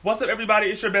What's up,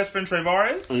 everybody? It's your best friend,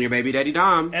 Trevaris. And your baby daddy,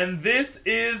 Dom. And this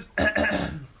is...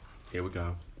 Here we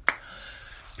go.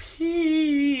 Peach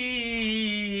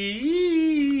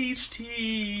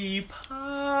Tea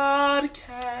Podcast.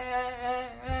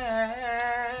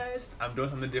 I'm doing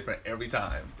something different every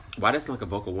time. Why does it like a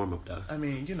vocal warm-up, though? I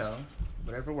mean, you know,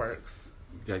 whatever works.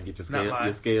 You gotta get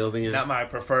your scales in. Not my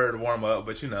preferred warm-up,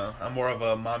 but, you know, I'm more of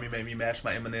a mommy made me mash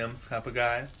my M&Ms type of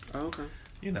guy. Oh, okay.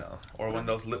 You know, or one of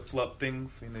those lip flop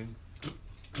things, you know.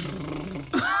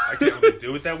 I can't really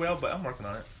do it that well, but I'm working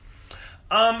on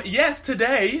it. Yes,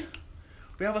 today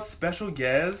we have a special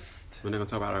guest. We're not gonna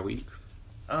talk about our weeks.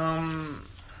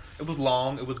 It was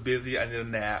long, it was busy, I needed a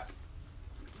nap.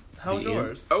 How was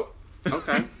yours? Oh,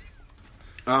 okay.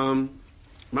 Mine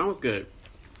was good.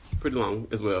 Pretty long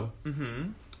as well.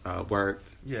 Mm-hmm.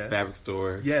 Worked. Yes. Fabric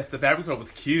store. Yes, the fabric store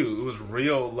was cute. It was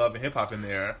real love and hip hop in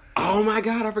there. Oh my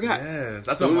god, I forgot. Yes.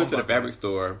 That's So what we went to the fabric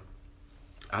store.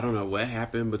 I don't know what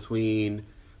happened between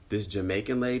this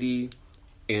Jamaican lady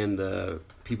and the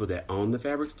people that own the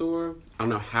fabric store. I don't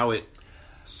know how it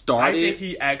started. I think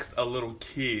he asked a little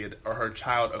kid or her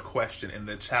child a question, and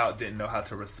the child didn't know how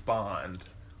to respond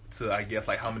to, I guess,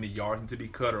 like how many yards need to be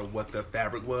cut or what the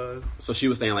fabric was. So she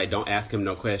was saying, like, don't ask him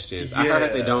no questions. Yeah. I heard her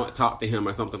say don't talk to him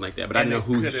or something like that, but I didn't know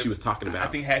who she was talking about. I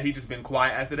think had he just been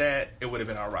quiet after that, it would have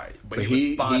been all right. But he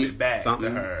responded back to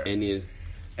her. And then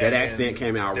that accent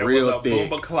came out real thick. There was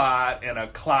a booba clot and a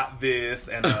clot this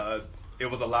and it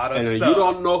was a lot of and stuff. You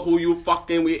don't know who you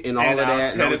fucking with and all of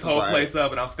that. And I tear this whole place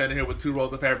up and I'm standing here with 2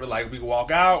 rolls of fabric like, we can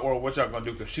walk out or what y'all gonna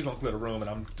do? Because she's gonna clear the room and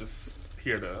I'm just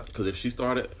here to... Because if she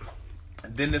started...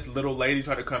 Then this little lady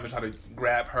tried to come and try to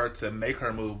grab her to make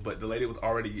her move, but the lady was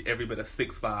already every bit of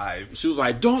 6'5". She was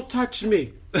like, "Don't touch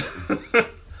me." Okay.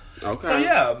 So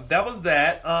yeah, that was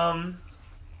that. But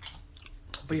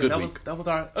yeah, that was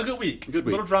a good week. Good week. A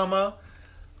little drama,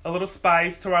 a little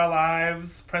spice to our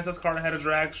lives. Princess Carter had a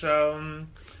drag show.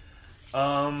 Did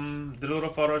a little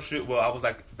photo shoot. Well, I was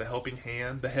like the helping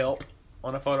hand, the help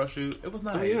on a photo shoot. It was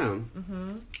nice. Oh, yeah.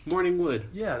 Mm-hmm. Morning wood.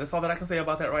 Yeah, that's all that I can say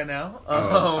about that right now.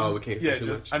 We can't say too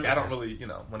much. I mean, I don't really,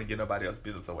 want to get nobody else's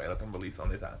business away. Let them release on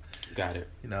their time. Got it.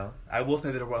 I will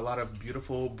say that there were a lot of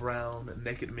beautiful, brown,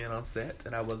 naked men on set,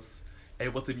 and I was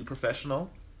able to be professional.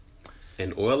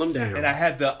 And oil them down. And I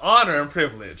had the honor and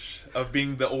privilege of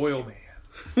being the oil man.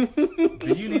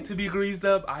 Do you need to be greased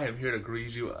up? I am here to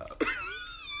grease you up.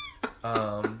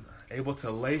 Able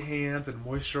to lay hands and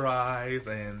moisturize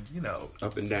and,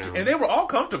 up and down. And they were all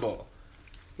comfortable.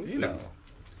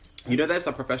 That's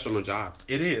a professional job.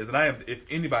 It is. And I am, if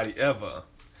anybody ever...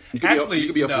 You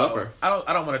could be a fluffer. I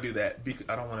don't want to do that.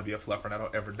 I don't want to be a fluffer and I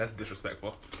don't ever... That's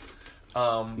disrespectful.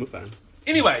 That's fine.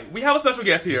 Anyway, we have a special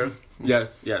guest here. Yeah.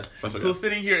 Who's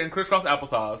sitting here in crisscross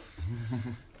applesauce.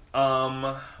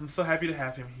 I'm so happy to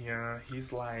have him here. He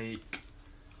is...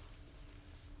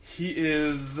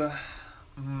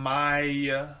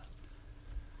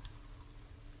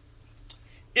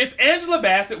 If Angela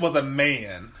Bassett was a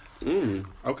man,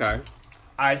 okay,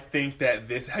 I think that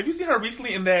this. Have you seen her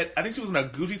recently in that? I think she was in a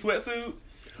Gucci sweatsuit.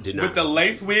 Did not. With the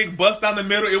lace wig bust down the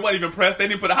middle. It wasn't even pressed. They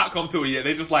didn't put a hot comb to it yet.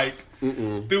 They just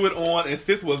threw it on, and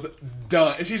sis was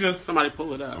done. And she just somebody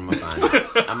pull it up. I'm gonna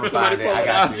find it. I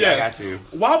got you. Yes. I got you.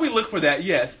 While we look for that,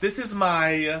 yes, this is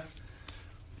my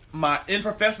in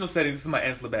professional settings. This is my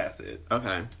Angela Bassett.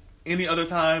 Okay. Any other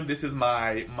time, this is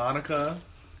my Monica.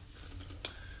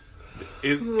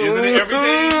 Isn't it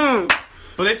everything?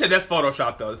 But they said that's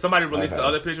Photoshop, though. Somebody released the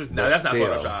other pictures. No, that's not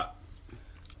Photoshop.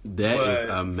 That is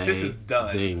amazing. This is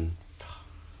done.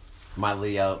 My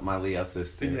Leo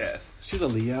sister. Yes. She's a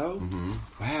Leo? Mm-hmm.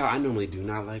 Wow, I normally do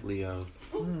not like Leos.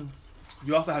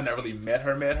 You also have not really met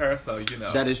her, so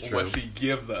that is true. What she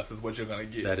gives us is what you're gonna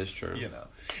get. That is true.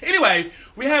 Anyway,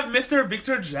 we have Mr.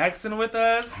 Victor Jackson with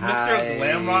us. Hi. Mr.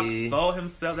 Glam Rock Soul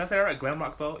himself. That's that right? Glam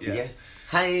Rock Soul? Yes.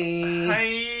 Hi.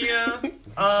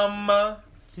 Can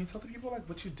you tell the people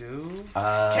what you do?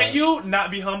 Can you not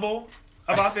be humble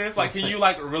about this? Can you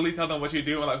really tell them what you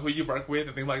do and who you work with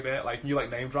and things like that? Can you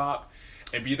name drop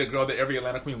and be the girl that every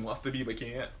Atlanta queen wants to be but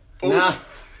can't? No.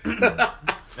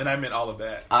 And I meant all of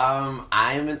that. I'm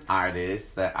an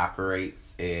artist that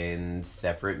operates in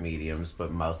separate mediums, but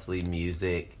mostly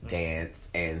music, dance,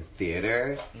 and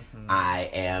theater. Mm-hmm. I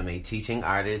am a teaching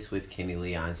artist with Kenny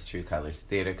Leon's True Colors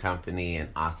Theater Company and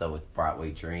also with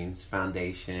Broadway Dreams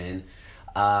Foundation.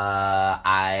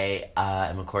 I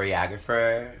am a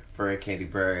choreographer for Candy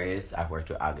Burris. I've worked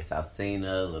with August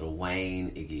Alsina, Lil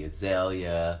Wayne, Iggy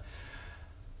Azalea.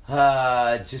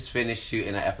 Just finished shooting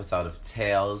an episode of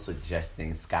Tales with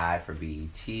Justine Skye for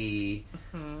BET.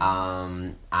 Mm-hmm.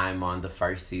 I'm on the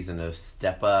first season of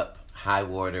Step Up High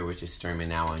Water, which is streaming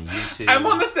now on YouTube. I'm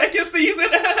on the second season.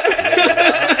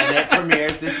 And it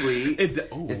premieres this week.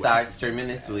 It starts streaming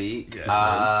this week.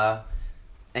 Yeah.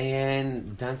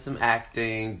 And done some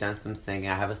acting, done some singing.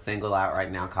 I have a single out right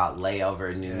now called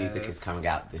Layover. New music is coming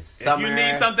out this summer. If you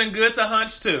need something good to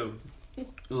hunch to,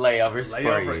 Layover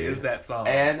for you. Is that song.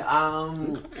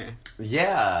 And,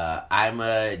 yeah, I'm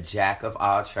a jack of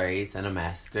all trades and a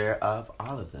master of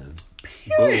all of them.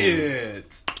 Period.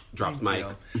 Drops mic.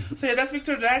 So yeah, that's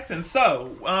Victor Jackson.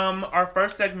 So, our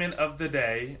first segment of the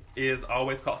day is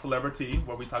always called Celebrity,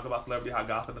 where we talk about celebrity hot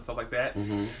gossip and stuff like that.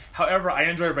 Mm-hmm. However, I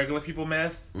enjoy regular people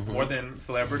mess more than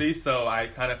celebrity, so I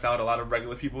kind of found a lot of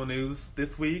regular people news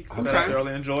this week that I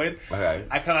thoroughly enjoyed. Okay.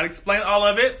 I cannot explain all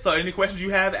of it, so any questions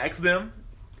you have, ask them.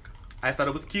 I thought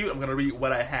it was cute. I'm going to read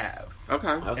what I have. Okay.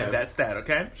 And that's that,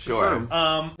 okay? Sure.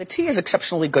 The tea is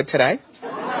exceptionally good today.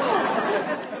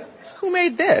 Who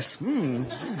made this?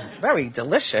 Very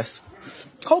delicious.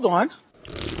 Hold on.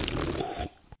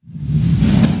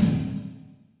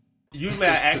 Usually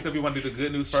I ask if we want to do the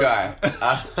good news first.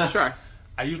 Sure. Sure.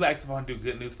 I usually ask if I want to do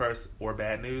good news first or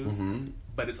bad news,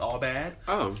 but it's all bad.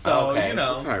 Oh, so, okay. you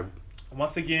know, Okay.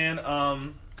 once again,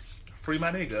 free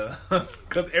my nigga.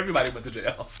 Because everybody went to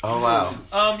jail. Oh,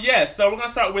 wow. Yeah, so we're going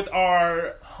to start with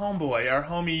our homeboy, our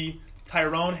homie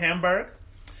Tyrone Hamburg.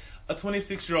 A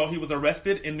 26-year-old, he was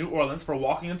arrested in New Orleans for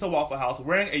walking into Waffle House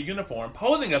wearing a uniform,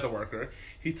 posing as a worker.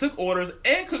 He took orders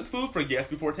and cooked food for guests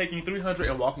before taking $300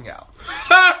 and walking out.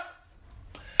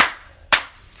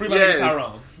 Free my nigga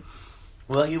Tyrone.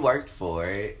 Well, he worked for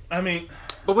it. I mean...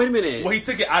 But wait a minute. Well, he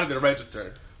took it out of the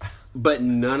register. But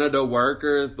none of the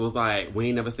workers was like, we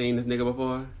ain't never seen this nigga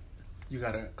before? You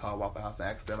gotta call Waffle House and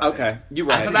ask them. Okay, you're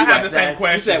right. Because I have the same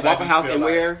question. You said Waffle House and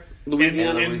where?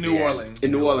 Louisiana? In New Orleans.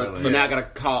 In New Orleans. So now I gotta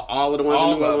call all of the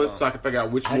ones in New Orleans so I can figure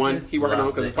out which one he working on,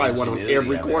 because it's probably one on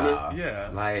every corner. Yeah.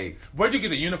 Like, where'd you get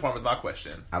the uniform is my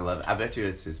question. I love it. I bet you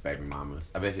it's his baby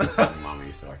mama's. I bet you his baby mama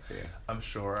used to work there. I'm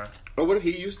sure. Or what if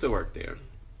he used to work there?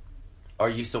 Or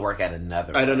used to work at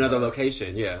another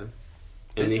location, yeah.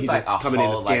 And this then is he like just a coming in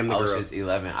whole and scam the girls. Ocean's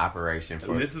 11 operation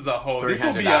for This is a whole. $300 This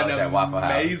will be at an Waffle House.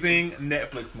 amazing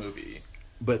Netflix movie.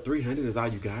 But $300 is all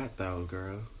you got, though,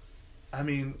 girl. I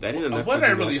mean, That ain't enough what to are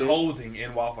do they really nothing. holding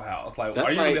in Waffle House? Like, That's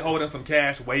are you like- really holding some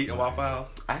cash weight in Waffle House?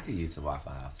 I could use some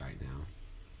Waffle House right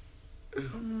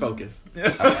now. Focus.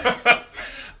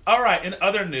 All right. In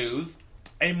other news,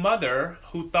 a mother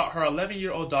who thought her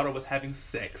 11-year-old daughter was having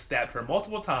sex stabbed her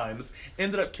multiple times,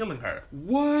 ended up killing her.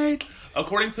 What?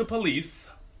 According to police,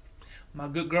 my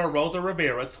good girl Rosa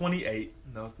Rivera, 28.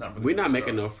 No, it's not really. We're not good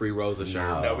making girl. no free Rosa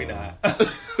shirts. No, we not.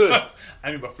 I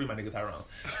mean, but free my nigga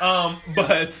Tyrone.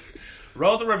 But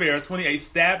Rosa Rivera, 28,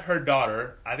 stabbed her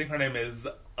daughter. I think her name is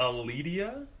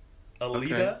Alida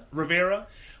Okay. Rivera,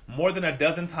 more than a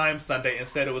dozen times Sunday, and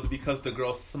said it was because the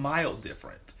girl smiled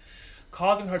different,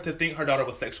 causing her to think her daughter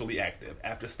was sexually active.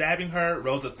 After stabbing her,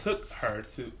 Rosa took her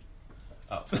to.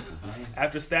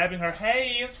 After stabbing her,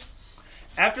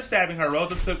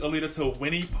 Rosa took Alida to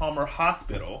Winnie Palmer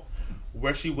Hospital,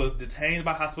 where she was detained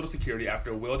by hospital security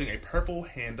after wielding a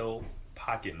purple-handled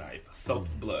pocket knife soaked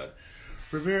in blood.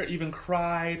 Rivera even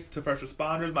cried to first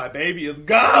responders, "My baby is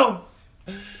gone!"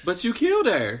 But you killed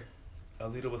her.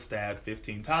 Alida was stabbed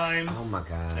 15 times. Oh my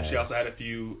god! And she also had a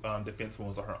few defense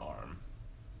wounds on her arm.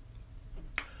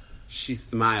 She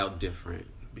smiled different.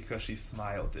 Because she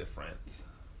smiled different.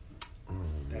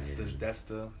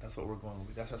 That's what we're going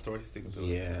with. That's our story. She's sticking to it.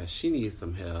 Yeah, she needs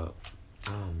some help.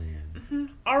 Oh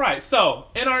man! All right, so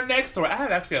in our next story, I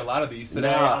have actually a lot of these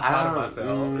today. I'm proud of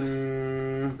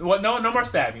myself. Well, no more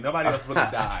stabbing. Nobody else really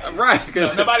died. Right,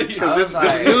 because nobody. does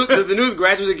the news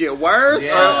gradually get worse?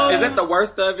 Yeah. Or is that the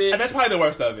worst of it? And that's probably the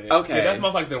worst of it. Okay. Yeah, that's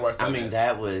most likely the worst of I it. mean,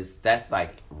 that's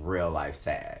like real life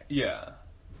sad. Yeah.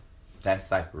 That's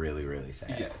like really, really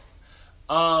sad. Yes.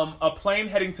 A plane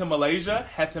heading to Malaysia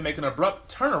had to make an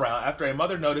abrupt turnaround after a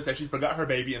mother noticed that she forgot her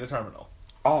baby in the terminal.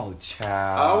 Oh,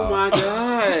 child. Oh my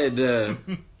god.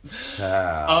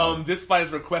 Child. This flight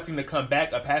is requesting to come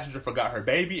back. A passenger forgot her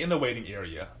baby in the waiting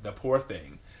area. The poor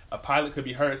thing. A pilot could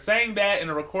be heard saying that in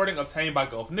a recording obtained by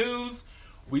Gulf News.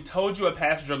 "We told you a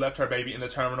passenger left her baby in the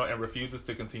terminal and refuses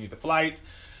to continue the flight."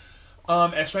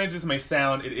 As strange as this may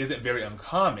sound, it isn't very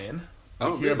uncommon. We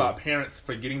hear really? about parents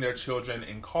forgetting their children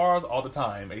in cars all the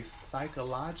time. A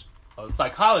psychologist,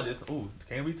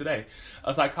 can't read today.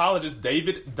 A psychologist,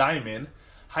 David Diamond,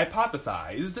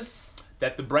 hypothesized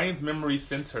that the brain's memory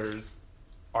centers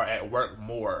are at work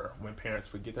more when parents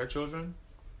forget their children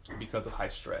because of high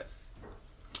stress.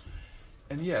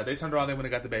 And yeah, they turned around, they went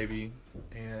and got the baby,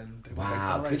 and they went back to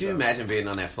Wow. Malaysia. Could you imagine being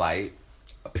on that flight?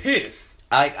 Pissed.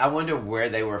 I wonder where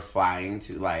they were flying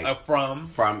to, like from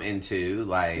and to,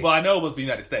 like. Well, I know it was the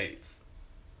United States,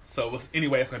 so it was,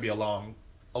 anyway, it's gonna be a long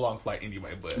flight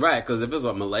anyway. But right, because if it was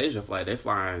a Malaysia flight, they're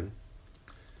flying.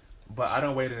 But I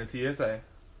don't wait in the TSA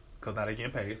because now they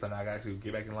getting paid, so now I got to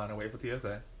get back in line and wait for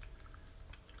TSA.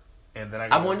 And then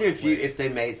I wonder if they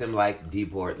made them like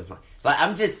deboard the plane. Like,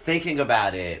 I'm just thinking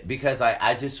about it because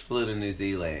I just flew to New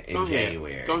Zealand in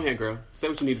January. Go ahead, girl. Say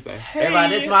what you need to say. Hey,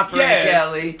 everybody, this is my friend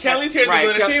Kelly. Kelly's here.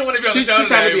 Right. She didn't want to be on the show. She's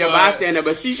trying to be a bystander,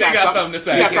 but she got something to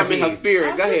say. She got something in her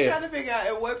spirit. Go ahead. I'm trying to figure out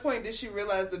at what point did she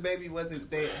realize the baby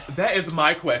wasn't there. That is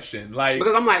my question. Like,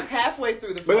 because I'm like halfway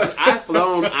through the flight. I've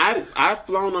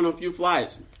flown on a few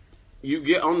flights. You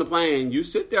get on the plane, you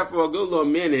sit there for a good little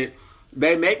minute.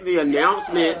 They make the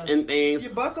announcements and things.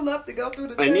 You buckle up to go through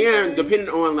the thing. And then, depending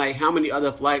on like how many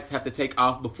other flights have to take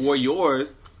off before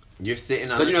yours, you're sitting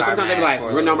on the sometimes they be like,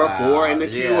 we're number 4 in the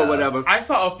queue or whatever. I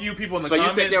saw a few people in the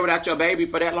comments. So you sit there without your baby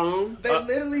for that long? They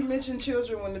literally mention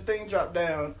children when the thing dropped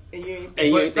down. And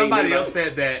you ain't somebody else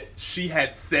said that she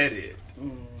had said it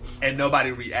and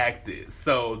nobody reacted.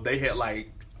 So they had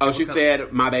like... Oh, she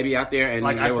said, my baby out there, and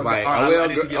like, it was like, oh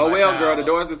well, girl, the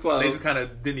doors is closed. They just kind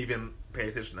of didn't even pay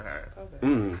attention to her.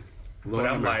 Okay. But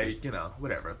I'm like,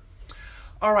 whatever.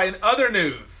 All right, in other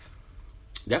news.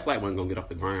 That flight wasn't going to get off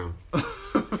the ground.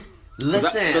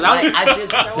 Listen, I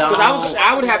just don't.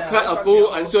 I would have cut a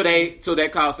fool until they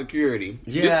called security.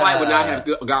 Yeah. This flight would not have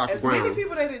got off the ground. As many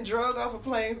people that didn't drug off of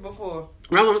planes before.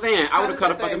 You know what I'm saying? I would have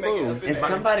cut a fucking fool. And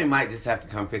somebody might just have to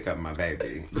come pick up my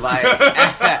baby. Like,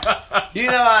 you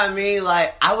know what I mean?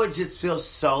 Like, I would just feel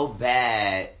so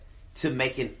bad to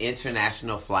make an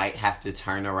international flight have to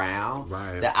turn around.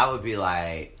 Right. That I would be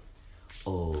like,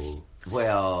 oh,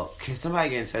 well, can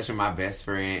somebody get in touch with my best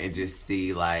friend and just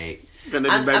see, like... I know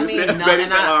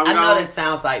that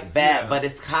sounds like bad, but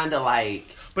it's kind of like...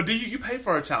 But do you pay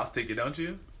for a child's ticket, don't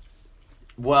you?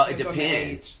 Well, it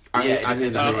depends. Yeah, it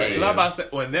depends on the age.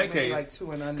 Well, in that case,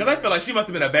 because I feel like she must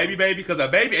have been a baby, because a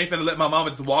baby ain't finna let my mama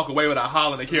just walk away without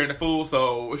hollering and carrying the food,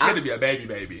 so she had to be a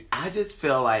baby. I just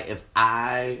feel like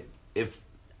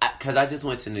because I just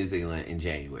went to New Zealand in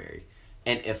January,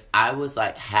 and if I was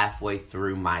like halfway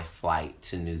through my flight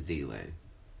to New Zealand,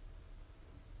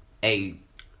 a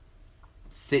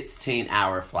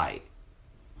 16-hour flight,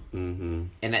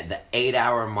 and at the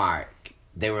 8-hour mark,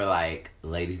 they were like,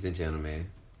 ladies and gentlemen,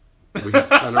 we need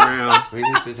to turn around. We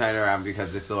need to turn around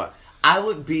because this is the one. I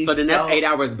would be so then that's 8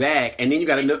 hours back, and then you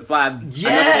got to fly another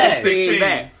 16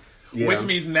 back. Yeah. Which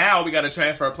means now we got to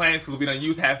transfer planes because we don't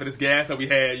use half of this gas that we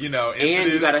had, And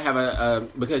you got to have a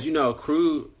because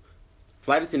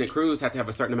flight attendant crews have to have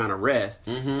a certain amount of rest.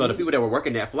 Mm-hmm. So the people that were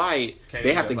working that flight,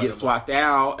 they have to get swapped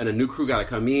out, and a new crew got to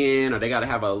come in, or they got to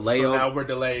have a layover. So now we're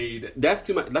delayed. That's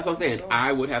too much. That's what I'm saying.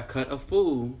 I would have cut a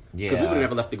fool because we would have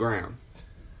never left the ground.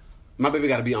 My baby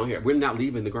got to be on here. We're not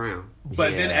leaving the ground.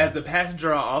 But then as the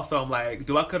passenger, I'm like,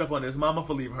 do I cut up on this mama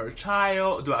for leaving her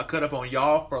child? Do I cut up on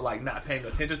y'all for like not paying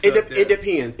attention to it? It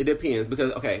depends. It depends.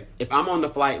 Because, okay, if I'm on the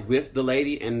flight with the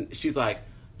lady and she's like,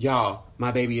 y'all,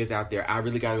 my baby is out there. I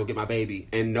really got to go get my baby.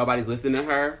 And nobody's listening to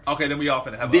her. Okay, then we all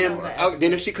finna have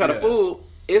then if she cut a fool,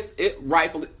 it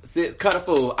rightfully says, cut a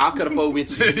fool. I'll cut a fool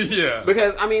with you. Yeah.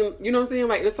 Because, I mean, you know what I'm saying?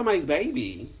 Like, it's somebody's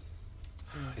baby.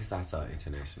 It's also an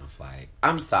international flight.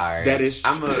 I'm sorry. That is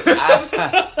true.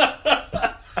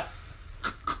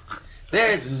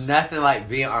 There is nothing like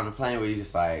being on a plane where you're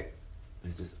just like,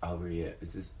 is this over yet?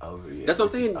 Is this over yet? That's what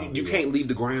I'm saying. You can't leave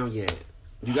the ground yet.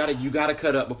 You gotta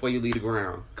cut up before you leave the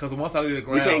ground. Because once I leave the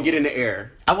ground, you can't get in the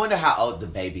air. I wonder how old the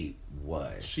baby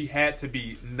was. She had to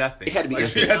be nothing. It had to be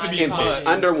she had to be infant.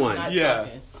 Under 1. Yeah.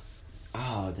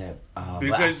 But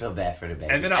I feel bad for the baby.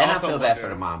 And then I feel bad for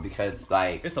the mom because,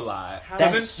 like... It's a lot.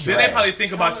 Then they probably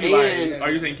think about you like,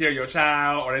 are you taking care of your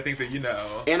child? Or they think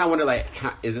that, And I wonder, like,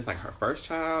 is this, like, her first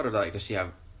child? Or, like, does she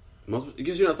have...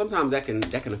 Because, sometimes that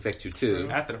can affect you, too.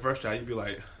 After the first child, you'd be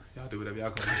like, y'all do whatever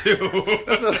y'all gonna do.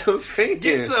 That's what I'm saying.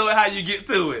 Get to it how you get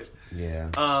to it. Yeah.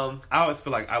 I always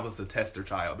feel like I was the tester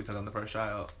child because I'm the first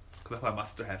child. Because I feel like my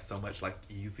sister has so much, like,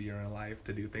 easier in life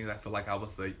to do things. I feel like I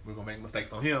was like, we're gonna make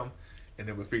mistakes on him. And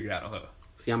then we'll figure it out on her.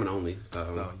 See, I'm an only,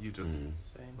 so you just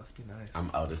must be nice. I'm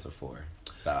oldest of 4,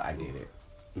 so I get it.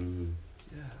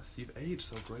 Yes, you've aged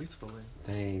so gracefully.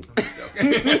 Thanks.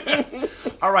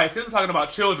 All right, since we're talking about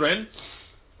children,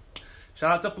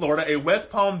 shout out to Florida. A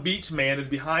West Palm Beach man is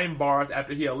behind bars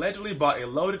after he allegedly brought a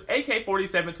loaded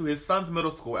AK-47 to his son's middle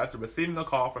school after receiving a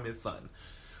call from his son.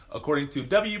 According to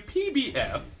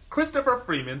WPBF, Christopher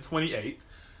Freeman, 28,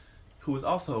 who is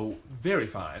also very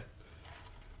fine,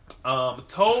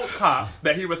 told cops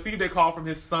that he received a call from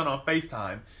his son on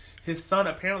FaceTime. His son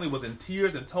apparently was in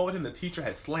tears and told him the teacher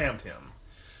had slammed him.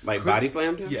 Like body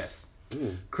slammed him? Yes.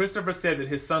 Christopher said that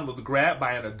his son was grabbed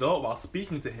by an adult while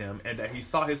speaking to him and that he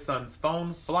saw his son's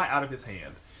phone fly out of his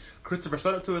hand. Christopher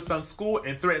showed up to his son's school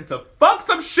and threatened to fuck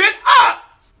some shit up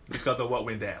because of what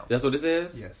went down. That's what it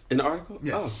says? Yes. In the article?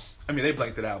 Yes. Oh. I mean, they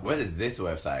blanked it out. What is this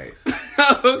website?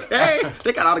 Okay.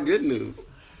 They got all the good news.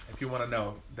 If you want to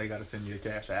know, they got to send you a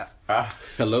cash app.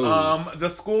 Hello. The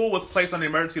school was placed on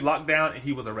emergency lockdown and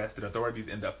he was arrested. Authorities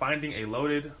ended up finding a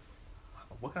loaded...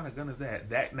 What kind of gun is that?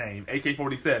 That name,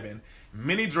 AK-47,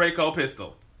 mini Draco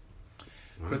pistol.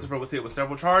 Wow. Christopher was hit with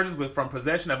several charges from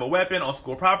possession of a weapon on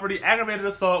school property, aggravated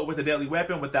assault with a deadly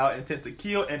weapon without intent to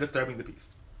kill, and disturbing the peace.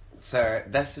 Sir,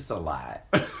 that's just a lot.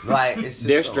 Like, it's just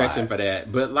they're stretching for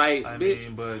that, but like, I bitch.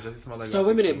 mean, but just like so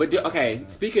wait a minute, but okay.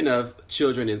 Speaking of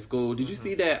children in school, did you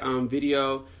see that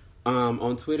video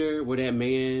on Twitter where that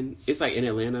man? It's like in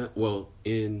Atlanta, well,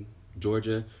 in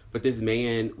Georgia, but this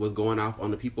man was going off on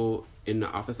the people in the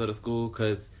office of the school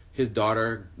because his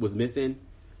daughter was missing,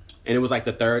 and it was like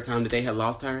the third time that they had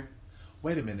lost her.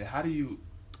 Wait a minute, how do you?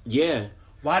 Yeah.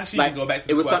 Why did she even go back to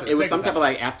school? It was some type of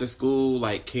like after school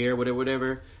like care,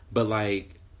 whatever. But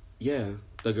like, yeah,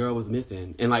 the girl was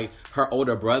missing, and like her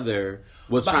older brother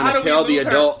was trying to tell the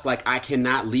adults like I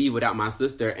cannot leave without my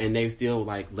sister, and they still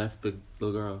like left the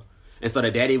little girl, and so the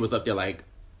daddy was up there like.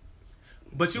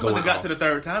 But you wouldn't have got to the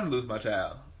third time to lose my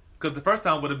child. Because the first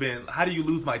time would have been, how do you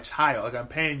lose my child? Like, I'm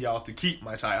paying y'all to keep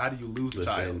my child. How do you lose the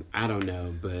child? I don't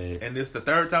know, but... And it's the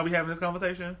third time we having this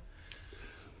conversation?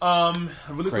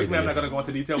 Really quickly, I'm not going to go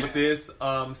into detail with this.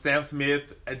 Sam Smith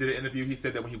did an interview. He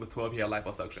said that when he was 12, he had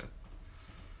liposuction.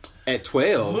 At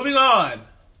 12? Moving on.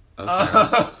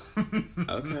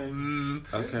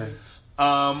 Okay.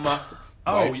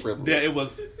 It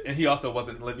was... And he also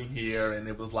wasn't living here, and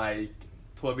it was like...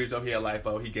 12 years old, he had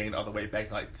lipo. He gained all the weight back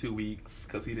in like 2 weeks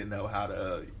because he didn't know how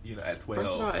to, at 12.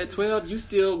 First of all, at 12, you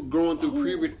still growing through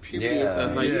puberty and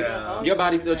stuff. Like, your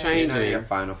body's still changing. You're your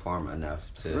final form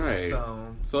enough to... Right.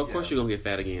 So of course you're going to get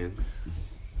fat again.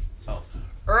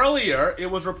 Earlier,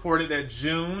 it was reported that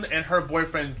June and her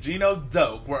boyfriend Gino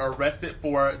Dope were arrested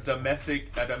for a domestic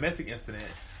incident.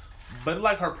 But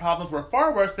like her problems were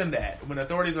far worse than that. When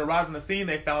authorities arrived on the scene,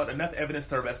 they found enough evidence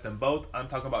to arrest them both. I'm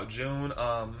talking about June,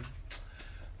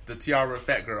 the tiara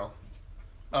fat girl.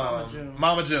 Mama June.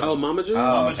 Oh, Mama June?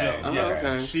 Mama June, yes.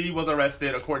 Okay. She was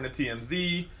arrested according to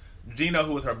TMZ. Gino,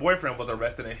 who was her boyfriend, was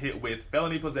arrested and hit with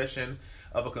felony possession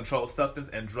of a controlled substance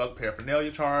and drug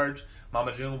paraphernalia charge.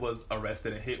 Mama June was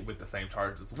arrested and hit with the same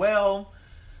charge as well.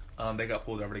 They got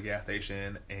pulled over to the gas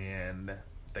station and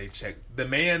they checked. The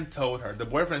man told her, the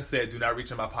boyfriend said, "Do not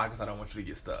reach in my pockets. I don't want you to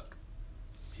get stuck."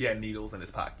 He had needles in his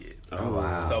pocket. Oh,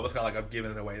 wow. So it was kind of like I'm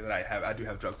giving it away that I do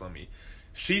have drugs on me.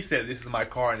 She said, "This is my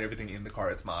car and everything in the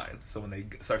car is mine." So when they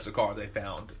searched the car, they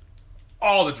found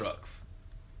all the drugs.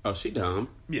 Oh, she dumb.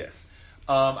 Yes.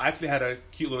 I actually had a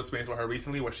cute little experience with her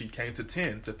recently where she came to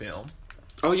 10 to film.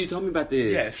 Oh, you told me about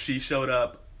this. Yeah, she showed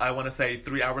up, I want to say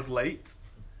 3 hours late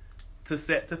to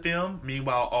set to film.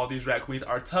 Meanwhile, all these drag queens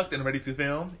are tucked and ready to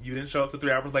film. You didn't show up to 3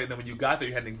 hours late, and then when you got there,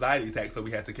 you had an anxiety attack, so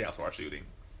we had to cancel our shooting.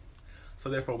 So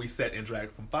therefore, we set in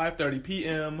drag from 5:30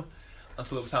 p.m.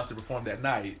 until it was time to perform that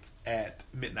night at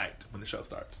midnight when the show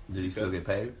starts. Did you still get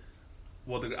paid?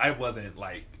 Well, I wasn't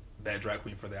like that drag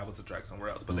queen for that. I was a drag somewhere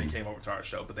else, but they came over to our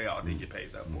show, but they all did get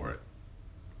paid though for it.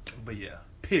 But yeah,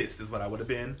 pissed is what I would have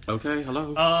been. Okay,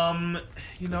 hello.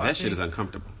 That shit is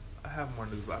uncomfortable. I have more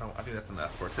news, but I think that's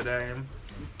enough for today.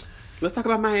 Let's talk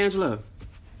about Maya Angelou.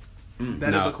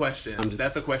 That is a question.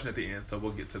 That's a question at the end, so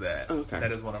we'll get to that. Okay.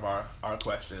 That is one of our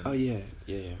questions. Oh, yeah.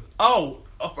 Oh,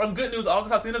 from good news,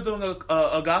 August Alsina's doing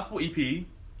a gospel EP.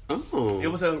 Oh. It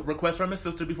was a request from his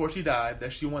sister before she died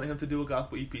that she wanted him to do a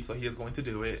gospel EP, so he is going to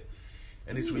do it.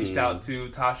 And he's reached out to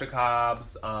Tasha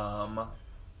Cobbs,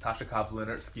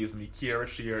 Leonard, Kira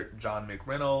Sheard, John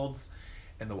McReynolds,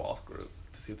 and the Walls Group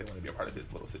to see if they want to be a part of his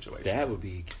little situation. That would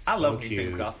be I love when he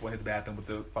sings gospel in his bathroom with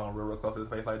the phone real close to his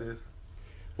face like this.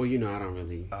 Well, I don't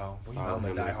really. Oh, well, I'm a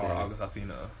diehard August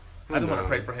Alsina. I just want to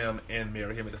pray for him and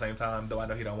marry him at the same time, though I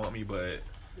know he don't want me, but...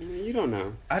 You don't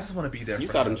know. I just want to be there for him. You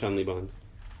saw them Chun-Li buns.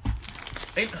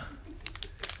 I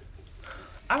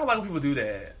don't like when people do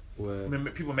that. What? When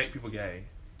people make people gay.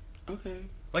 Okay.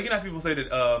 Like, how people say that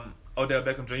Odell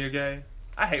Beckham Jr. gay?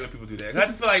 I hate when people do that. I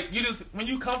just feel like when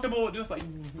you comfortable, just like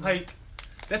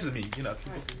that's just me, people,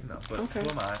 but okay. Who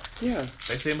am I? Yeah.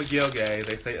 They say Miguel gay,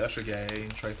 they say Usher gay,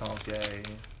 Trey Songz gay.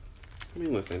 I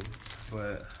mean, listen.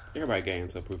 But everybody gay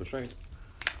until proven straight.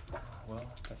 Well,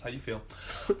 that's how you feel.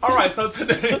 All right, so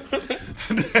today,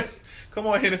 come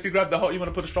on, Hennessy, grab the whole. You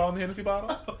want to put a straw in the Hennessy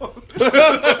bottle?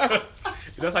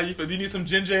 That's how you feel. Do you need some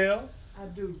ginger ale? I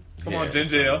do. Come on,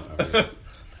 ginger ale.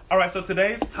 All right, so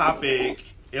today's topic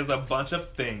is a bunch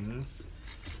of things.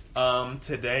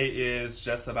 Today is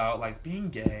just about like being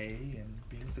gay and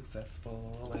being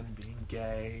successful and being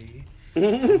gay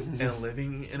and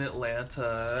living in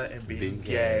Atlanta and being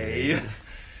gay.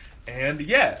 And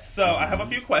yes, so I have a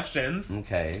few questions.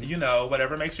 Okay. You know,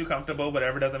 whatever makes you comfortable,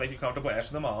 whatever doesn't make you comfortable,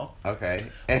 answer them all. Okay.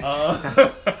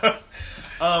 So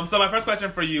my first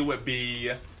question for you would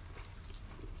be,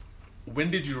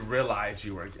 when did you realize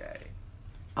you were gay?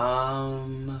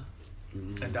 And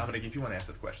Dominic, if you want to ask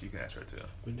this question, you can answer it too.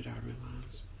 When did I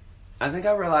realize? I think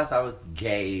I realized I was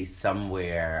gay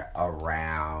somewhere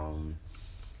around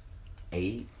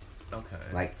 8. Okay.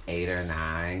 Like 8 or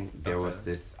 9. There was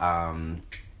this some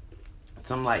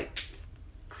like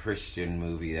Christian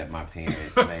movie that my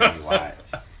parents made me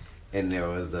watch, and there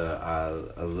was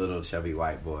a little chubby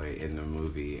white boy in the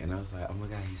movie, and I was like, oh my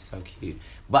god, he's so cute.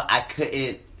 But I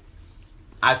couldn't.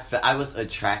 I was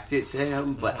attracted to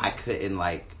him, but I couldn't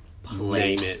like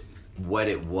place Name it. what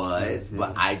it was.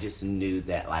 But I just knew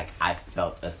that like I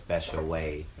felt a special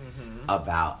way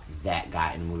about that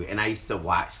guy in the movie, and I used to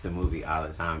watch the movie all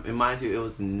the time. And mind you, it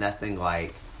was nothing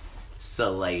like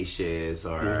salacious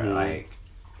or like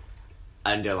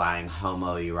underlying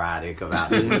homoerotic about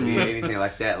the movie or anything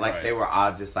like that. Like they were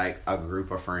all just like a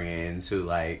group of friends who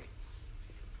like,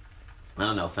 I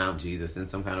don't know, found Jesus in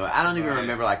some kind of way. I don't even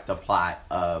remember like the plot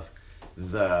of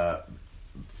the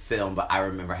film, but I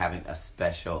remember having a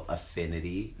special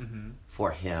affinity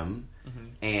for him.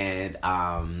 And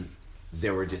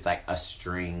there were just like a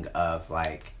string of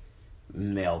like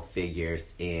male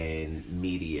figures in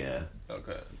media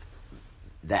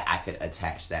that I could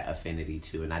attach that affinity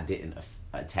to, and I didn't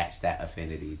attach that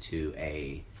affinity to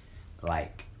a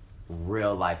like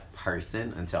real life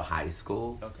person until high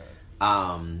school.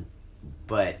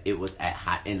 But it was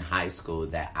in high school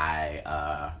that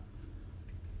I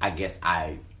guess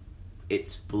I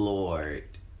explored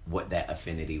what that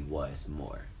affinity was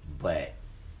more. But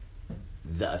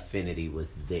the affinity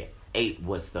was there. 8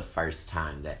 was the first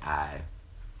time that I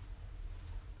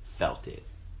felt it.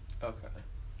 Okay.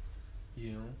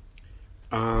 You?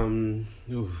 I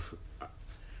feel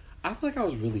like I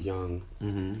was really young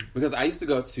because I used to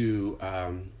go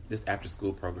to this after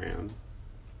school program,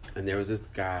 and there was this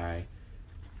guy.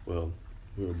 Well,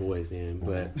 we were boys then,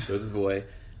 but there was this boy.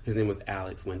 His name was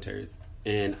Alex Winters,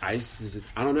 and I used to just,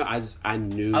 I don't know, I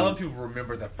knew. I love people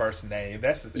remember the first name.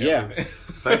 That's just everything.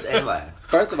 First and last.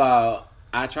 First of all,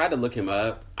 I tried to look him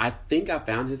up. I think I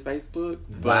found his Facebook.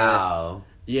 But, wow.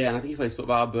 Yeah, and I think he plays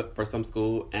football, but for some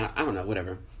school, and I don't know,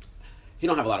 whatever. He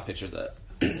don't have a lot of pictures up.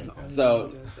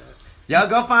 So y'all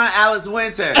go find Alex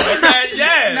Winter.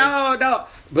 Yeah. No.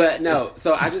 But no,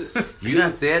 so I just... You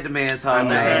done said the man's whole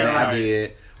name. I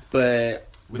did. But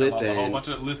we listen... lost a whole bunch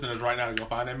of listeners right now to go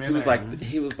find that man.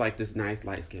 He was like this nice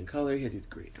light skin color. He had these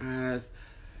great eyes.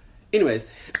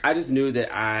 Anyways, I just knew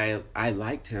that I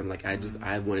liked him. Like, I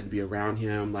wanted to be around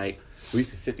him. Like, we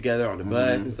used to sit together on the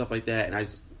bus and stuff like that, and I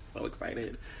was just so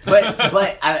excited. But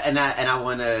I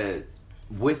want to...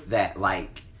 With that,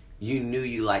 like, you knew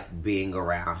you liked being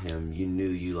around him. You knew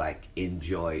you, like,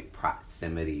 enjoyed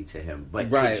proximity to him.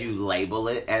 But could you label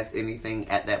it as anything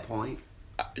at that point?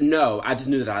 No, I just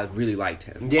knew that I really liked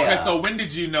him. Yeah. Okay, so when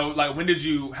did you know, like, when did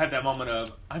you have that moment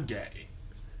of, I'm gay?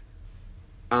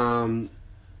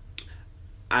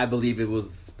 I believe it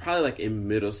was probably, like, in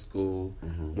middle school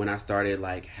when I started,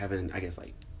 like, having, I guess,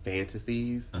 like,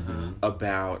 fantasies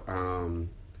about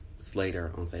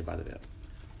Slater on Saved by the Bell.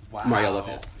 Wow. Mario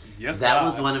Lopez. Yes, that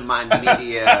was one of my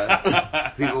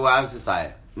media people where I was just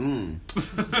like,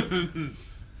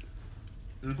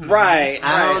 Right.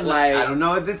 I don't know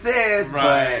what this is,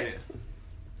 but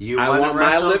you want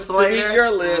my lips Slater? to be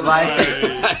your lips.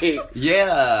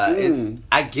 Yeah.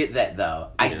 I get that though.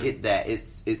 I get that. It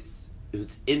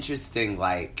was interesting,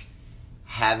 like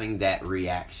having that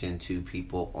reaction to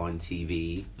people on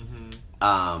TV,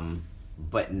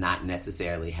 but not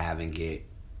necessarily having it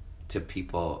to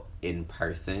people in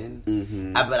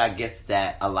person. But I guess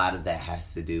that a lot of that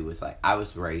has to do with, like, I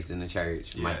was raised in the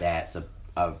church. Yes. My dad's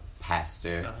a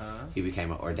pastor. He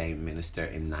became an ordained minister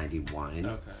in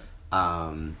 91.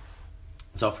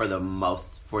 So for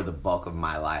the bulk of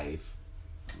my life,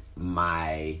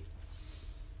 my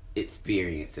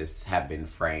experiences have been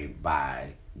framed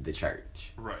by the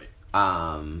church. Right.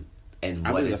 And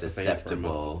what is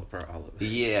acceptable for all of it.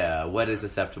 Yeah, what is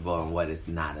acceptable and what is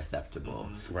not acceptable.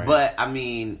 Right. But I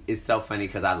mean, it's so funny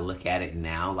because I look at it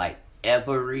now, like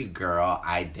every girl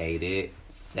I dated,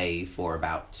 save for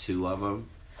about 2 of them,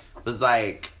 was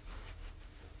like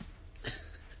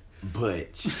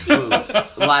butch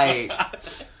boobs. Like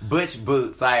butch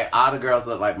boots. Like, all the girls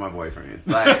look like my boyfriends.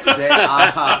 Like,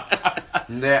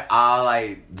 they're all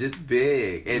like just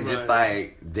big and just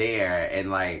like there,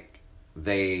 and like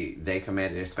they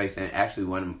command their space. And actually,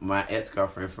 one of my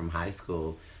ex-girlfriend from high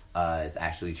school is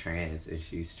actually trans, and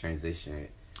she's transitioned.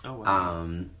 Oh wow.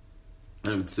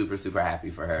 I'm super, super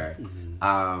happy for her.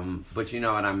 Mm-hmm. But you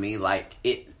know what I mean? Like,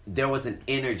 there was an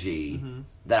energy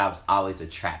that I was always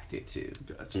attracted to.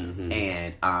 Gotcha. Mm-hmm.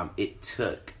 And it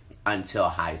took until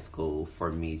high school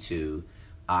for me to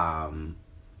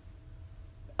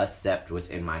accept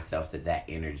within myself that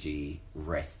energy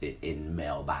rested in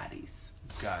male bodies.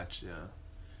 Gotcha.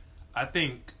 I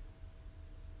think,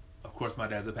 of course, my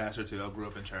dad's a pastor too. I grew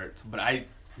up in church. But I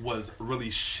was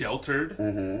really sheltered.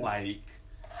 Mm-hmm. Like,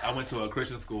 I went to a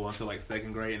Christian school until like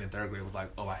 2nd grade, and in 3rd grade was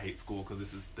like, oh, I hate school because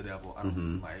this is the devil. I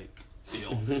don't like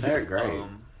ill. 3rd grade.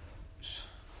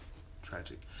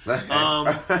 Tragic.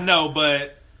 No,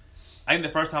 but I think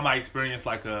the first time I experienced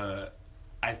like I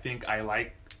think I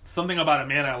like something about a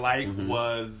man I like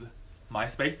was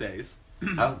MySpace days.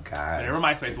 Oh God. Whatever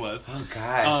MySpace was. Oh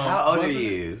gosh. How old are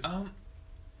you?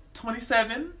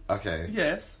 27. Okay.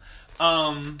 Yes.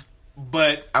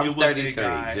 But I'm it was 33, a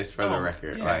guy. just for the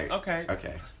record. Yes, like, okay.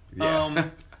 Okay. Yeah.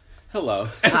 Hello.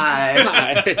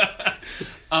 Hi.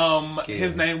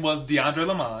 His name was DeAndre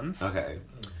Lamons. Okay.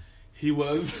 He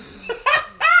was.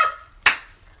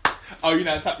 Oh, you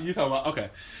talking about? Okay.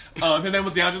 His name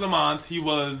was DeAndre Lamons. He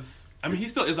was. I mean, he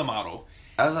still is a model.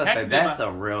 I was gonna say that's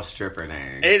a real stripper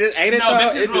name. Ain't it? No,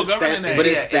 that's his real government name. But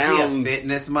is he a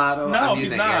fitness model? No,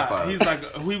 he's not. He's like,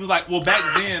 he was like, well,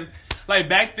 back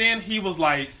then, he was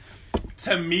like,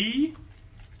 to me,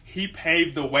 he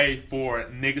paved the way for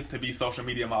niggas to be social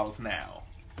media models now.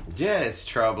 Yes,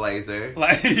 trailblazer.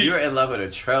 Like, you're in love with a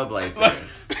trailblazer. Like,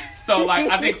 so, like,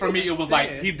 I think for me, it was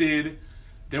like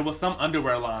there was some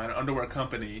underwear line, underwear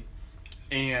company,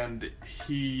 and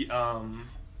he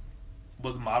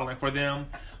was modeling for them,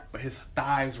 but his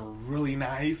thighs were really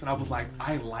nice, and I was like,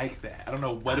 I like that. I don't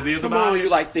know what it is about it. You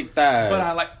like thick thighs. But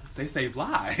I like, they save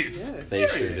lives. Yeah, they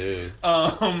sure do.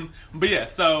 But yeah,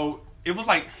 so it was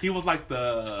like, he was like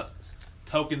the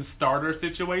token starter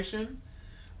situation.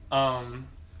 And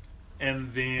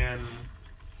then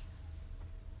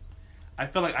I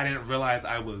feel like I didn't realize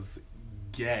I was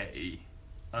gay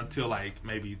until like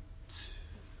maybe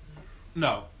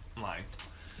no, I'm lying.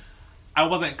 I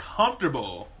wasn't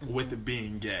comfortable with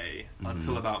being gay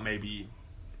until about maybe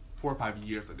 4 or 5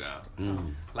 years ago.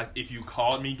 Like, if you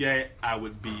called me gay, I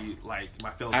would be like, my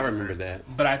feelings. I remember that.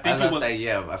 But I think it was.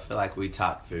 I feel like we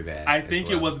talked through that. I think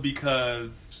it was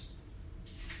because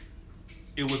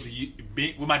it was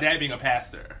with my dad being a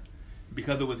pastor,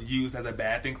 because it was used as a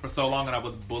bad thing for so long, and I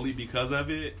was bullied because of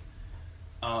it.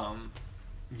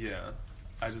 Yeah,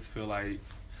 I just feel like.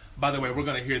 By the way, we're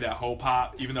going to hear that whole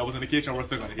pop. Even though it was in the kitchen, we're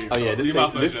still going to hear it. Oh, yeah.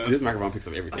 This microphone picks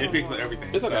up everything. It picks up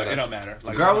everything. It's okay. So it don't matter.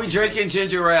 Like, girl, we drinking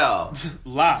ginger ale.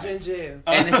 Live. Ginger ale.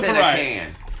 And it's in a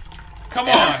can. Come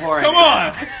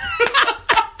on.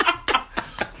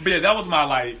 But yeah, that was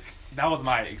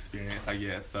my experience, I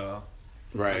guess. So,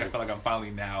 right. Like, I feel like I'm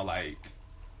finally now, like...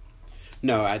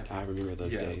 No, I remember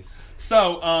those days.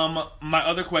 So, my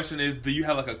other question is, do you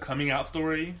have, like, a coming out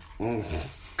story?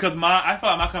 Because I feel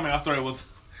like my coming out story was...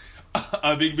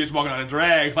 a big bitch walking on a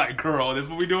drag, like, girl, this is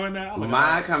what we doing now? Like,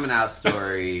 my coming out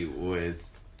story was,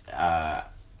 I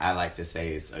like to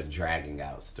say it's a dragging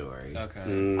out story.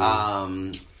 Okay.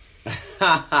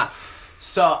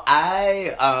 So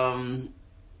I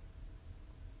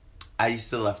used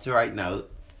to love to write notes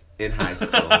in high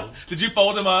school. Did you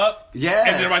fold them up? Yes,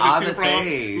 and then write all the the from,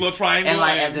 things. Little triangle. And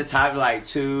like at the time, like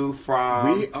to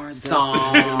from we are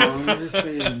song.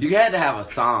 You had to have a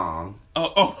song.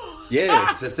 Oh.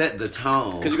 Yes. To set the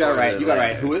tone. Because you gotta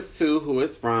write who it's to, who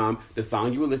it's from, the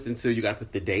song you were listening to, you gotta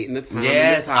put the date and the time.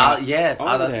 Yes, all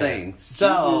all those things.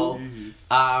 So,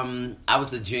 I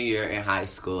was a junior in high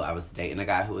school. I was dating a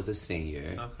guy who was a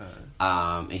senior. Okay.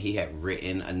 And he had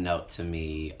written a note to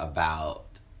me about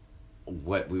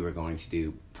what we were going to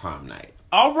do prom night.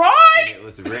 All right. And it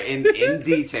was written in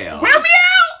detail. Wear me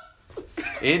out.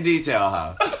 In detail,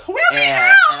 huh? Wear me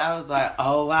out. And I was like,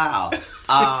 oh wow.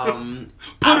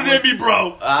 Put it in me,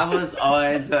 bro. I was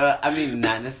on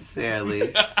not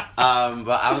necessarily, but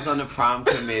I was on the prom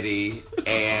committee,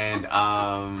 and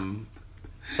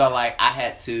so like I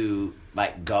had to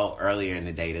like go earlier in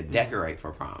the day to decorate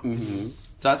for prom. Mm-hmm.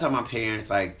 So I told my parents,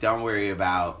 like, don't worry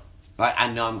about, like, I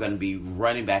know I'm going to be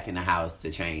running back in the house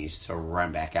to change, to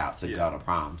run back out to go to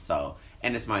prom. So,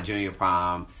 and it's my junior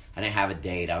prom. I didn't have a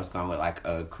date. I was going with like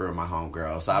a crew of my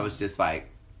homegirls. So I was just like,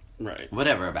 right,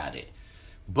 whatever about it.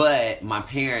 But my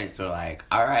parents were like,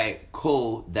 all right,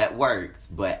 cool, that works.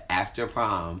 But after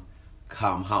prom,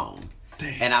 come home.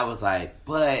 Damn. And I was like,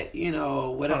 but, you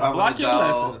know, what if I want to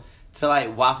go to,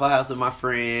 like, Waffle House with my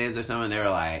friends or something? They were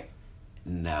like,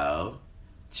 no.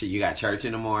 You got church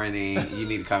in the morning. You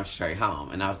need to come straight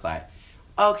home. And I was like,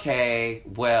 okay,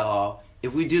 well,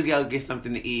 if we do go get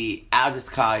something to eat, I'll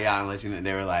just call y'all and let you know.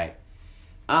 They were like,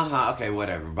 okay,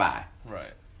 whatever, bye.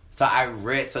 Right.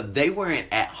 So they weren't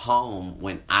at home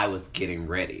when I was getting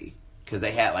ready because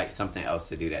they had like something else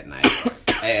to do that night.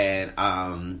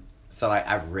 And so like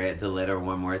I read the letter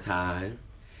one more time,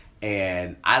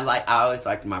 and I always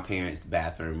liked my parents'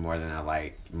 bathroom more than I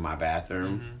liked my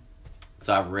bathroom. Mm-hmm.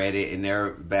 So I read it in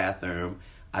their bathroom.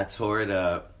 I tore it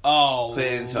up, put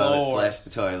it in the toilet, flushed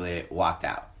the toilet, walked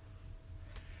out.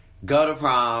 Go to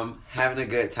prom, having a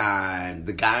good time.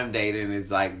 The guy I'm dating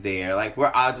is like there. Like we're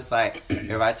all just like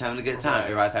everybody's having a good time.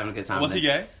 Everybody's having a good time. Was he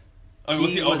gay? I mean,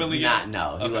 was he openly gay?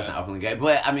 No, he wasn't openly gay.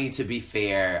 But I mean, to be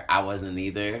fair, I wasn't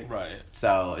either. Right.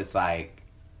 So it's like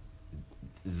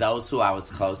those who I was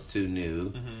close to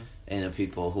knew, and the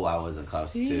people who I wasn't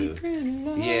close to.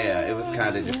 Yeah, it was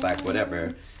kind of just like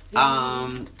whatever.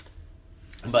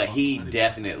 But he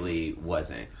definitely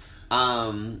wasn't.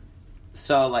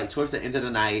 So, like, towards the end of the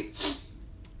night,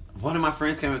 one of my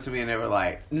friends came up to me and they were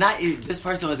like, this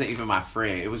person wasn't even my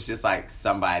friend. It was just, like,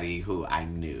 somebody who I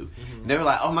knew. Mm-hmm. And they were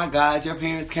like, oh, my God, your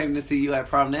parents came to see you at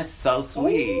prom. That's so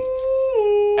sweet.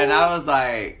 Ooh. And I was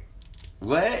like,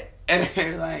 what? And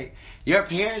they were like, your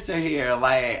parents are here.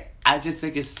 Like, I just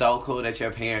think it's so cool that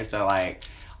your parents are, like,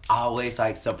 always,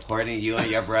 like, supporting you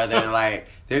and your brother. And, like,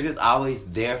 they're just always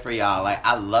there for y'all. Like,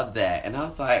 I love that. And I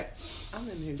was like... I'm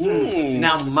in here.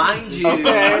 Now, mind you, I'm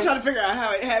trying to figure out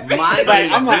how it happened.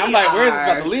 I'm like, where's this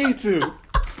about to lead to?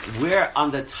 We're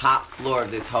on the top floor of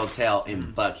this hotel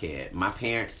in Buckhead. My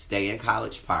parents stay in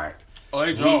College Park. Oh,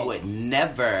 they drove.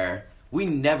 We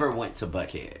never went to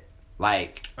Buckhead.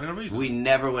 Like, we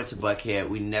never went to Buckhead.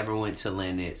 We never went to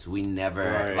Lennox. We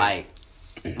never,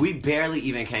 we barely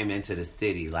even came into the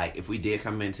city. Like, if we did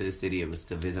come into the city, it was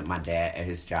to visit my dad at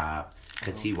his job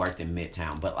because he worked in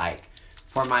Midtown. But, like,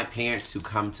 for my parents to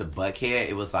come to Buckhead,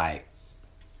 it was like,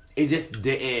 it just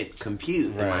didn't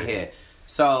compute in my head.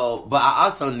 So, but I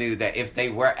also knew that if they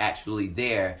were actually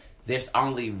there, there's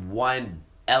only one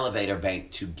elevator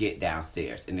bank to get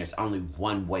downstairs, and there's only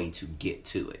one way to get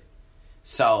to it.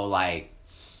 So, like,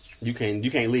 you can't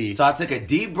leave. So I took a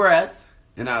deep breath,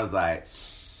 and I was like,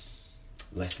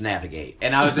 let's navigate.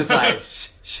 And I was just like,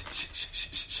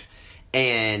 shh.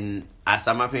 And I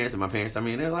saw my parents, and my parents saw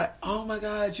me, and they were like, oh my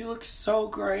God, you look so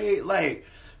great. Like,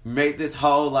 make this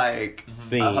whole, like,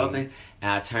 whole thing.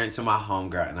 And I turned to my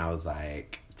homegirl, and I was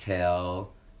like, I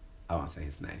won't say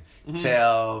his name.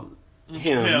 Tell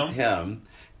him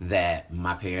that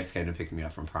my parents came to pick me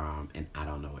up from prom, and I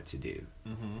don't know what to do.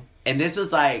 And this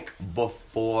was, like,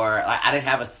 before, like, I didn't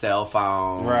have a cell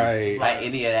phone. Right. Like,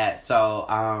 any of that. So,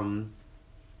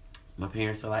 my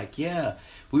parents were like, yeah,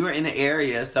 we were in the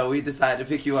area, so we decided to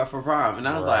pick you up for prom. And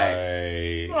I was like,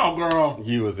 oh, girl.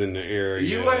 You was in the area.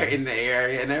 You were in the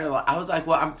area. And they were like, I was like,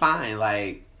 well, I'm fine.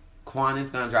 Like, Quan is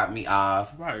going to drop me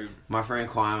off. Right. My friend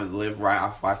Quan lived right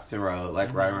off Washington Road,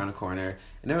 like right around the corner.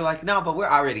 And they were like, no, but we're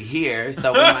already here,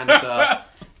 so we might as well.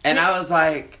 And I was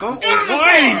like, go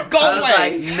away.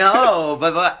 Like, no,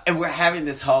 but and we're having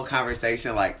this whole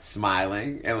conversation, like,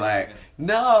 smiling and like,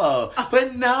 no.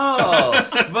 And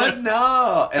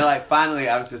like, finally,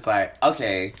 I was just like,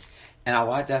 okay. And I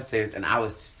walked downstairs, and I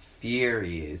was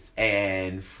furious.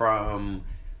 And from,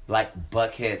 like,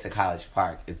 Buckhead to College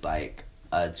Park, it's like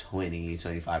a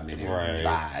 25 minute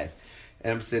drive.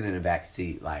 And I'm sitting in the back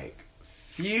seat, like,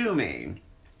 fuming.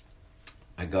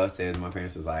 I go upstairs, and my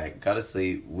parents was like, go to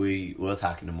sleep. We'll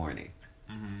talk in the morning.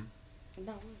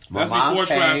 My mom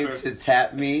came to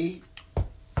tap me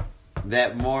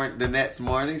the next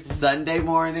morning, Sunday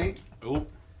morning. Oop.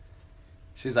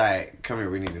 She's like, come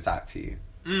here, we need to talk to you.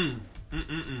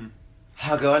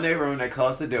 I'll go in their room, they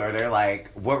close the door, they're like,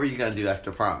 what were you going to do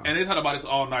after prom? And they talked about this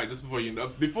all night, just before you...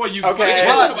 Okay,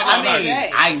 well, I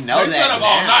know they that set up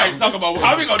all night, talk about,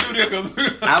 how are we going to do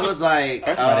this? I was like...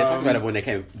 That's why they talked about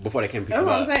it before they came pick That's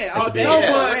what I'm saying. Oh, they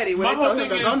were ready when they told him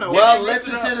to go nowhere. Well,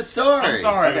 listen to the story. I'm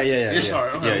sorry. Okay, yeah.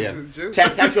 Sorry. Yeah.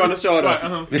 Tap you on the shoulder.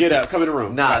 Right, Get up, come in the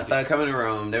room. Nah, so I come in the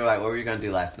room, they were like, what were you going to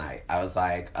do last night? I was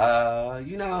like,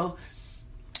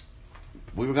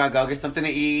 we were going to go get something to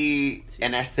eat,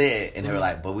 and that's it. And they were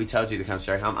like, but we told you to come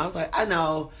straight home. I was like, I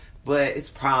know, but it's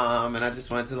prom, and I just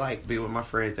wanted to, like, be with my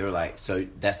friends. They were like, so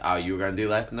that's all you were going to do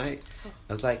last night?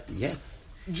 I was like, yes.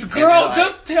 Girl, like,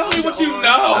 just tell me what you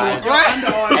know.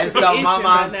 And so my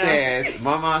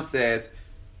mom says,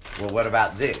 Well, what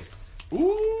about this?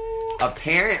 Ooh.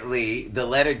 Apparently, the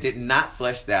letter did not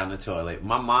flush down the toilet.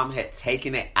 My mom had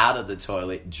taken it out of the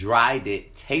toilet, dried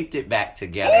it, taped it back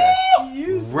together,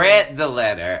 read the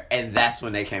letter, and that's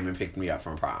when they came and picked me up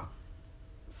from prom.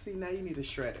 See, now you need a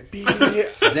shredder.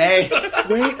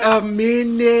 Wait a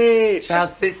minute.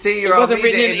 Child, 16-year-old me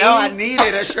didn't know I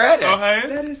needed a shredder. Okay.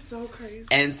 That is so crazy.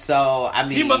 And so, I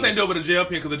mean... He must ain't do it with a gel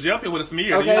pen, because the gel pen would have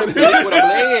smeared. Okay, with a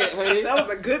blade, honey. That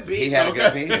was a good beat. He had a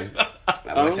good pen.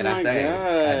 What can I say?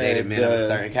 God. I dated men of a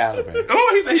certain caliber.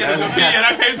 Oh, he said he had a good pen.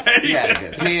 I can't say He had a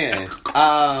good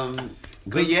pen.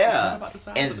 But yeah,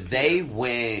 and they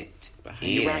went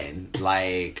in.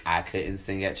 Like, I couldn't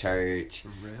sing at church.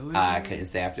 Really? I couldn't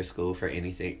stay after school for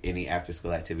any after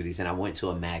school activities. And I went to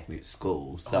a magnet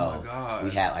school. So we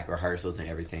had like rehearsals and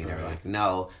everything. They were like,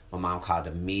 no. My mom called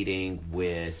a meeting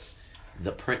with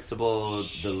the principal,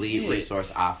 the lead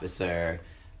resource officer,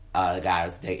 the guy I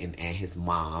was dating, and his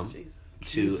mom.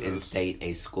 To instate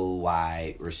a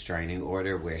school-wide restraining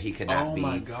order where he could not be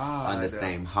on the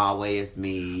same hallway as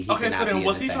me. So then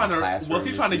was he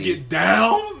trying to get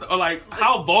down, or like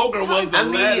how vulgar was the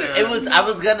letter? It was. I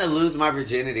was gonna lose my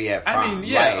virginity at prom. I mean,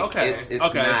 yeah,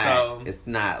 like, It's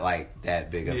not like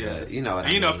that big of a. You know what I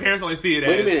mean? Parents only see it.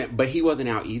 Wait a minute, but he wasn't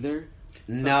out either.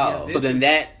 No. So then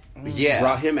that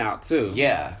brought him out too.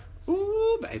 Yeah.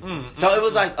 Ooh, baby. So it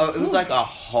was like a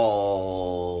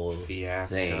whole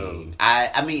fiasco thing.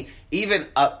 I mean, even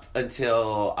up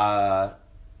until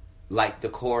like the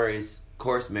chorus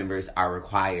members are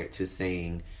required to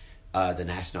sing the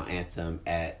national anthem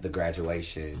at the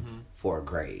graduation for a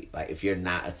grade. Like, if you're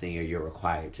not a senior, you're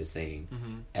required to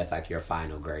sing as like your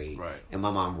final grade. Right. And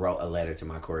my mom wrote a letter to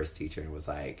my chorus teacher and was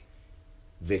like,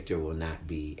 Victor will not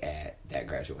be at that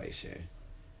graduation.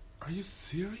 Are you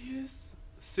serious?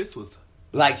 Sis was...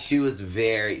 Like, she was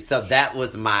very... So that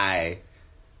was my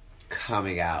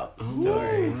coming out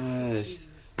story. Oh, gosh.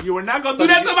 You were not going to do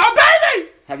that to my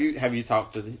baby! Have you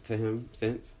talked to him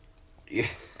since? Yeah.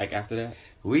 Like, after that?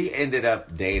 We ended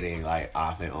up dating, like,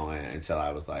 off and on until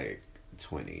I was, like,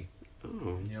 20.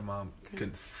 Oh. Your mom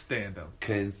couldn't stand him.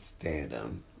 Couldn't stand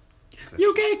him.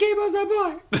 You can't keep us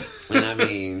apart! And I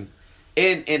mean,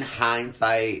 in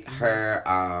hindsight, her...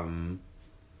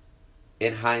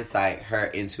 In hindsight,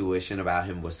 her intuition about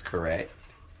him was correct.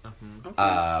 Okay.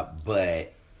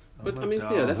 But I mean,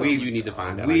 still, that's something you need to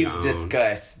find out. We've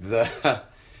discussed the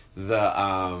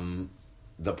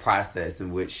process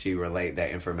in which she relayed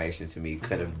that information to me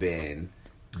could have been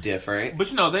different. But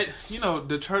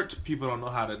the church people don't know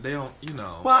how to. They don't,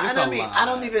 Well, and I mean,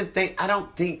 I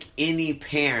don't think any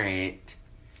parent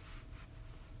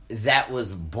that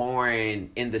was born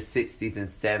in the 60s and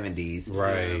 70s,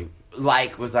 right,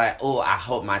 like, was like, oh, I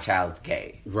hope my child's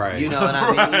gay. Right. You know what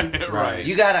I mean? Right.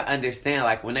 You gotta understand,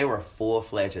 like, when they were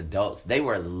full-fledged adults, they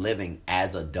were living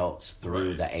as adults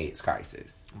through the AIDS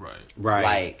crisis. Right.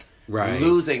 Like,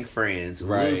 losing friends,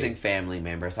 losing family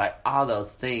members, like, all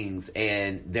those things.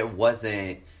 And there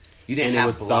wasn't, you didn't have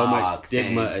blogs. There was so much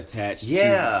stigma attached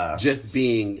to just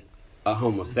being a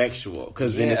homosexual.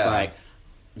 Because then it's like,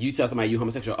 you tell somebody you're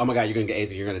homosexual, oh my God, you're going to get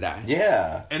AIDS and you're going to die.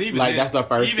 Yeah. And even like, that's the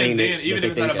first thing even that if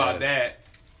it's not about that,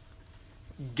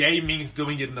 gay means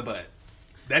doing it in the butt.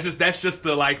 That's just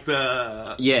the, like,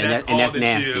 the... Yeah, and that's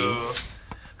nasty.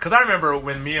 Because I remember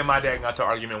when me and my dad got to an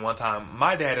argument one time,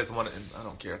 my dad is one... And I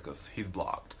don't care because he's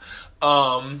blocked.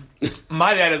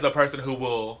 My dad is a person who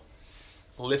will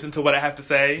listen to what I have to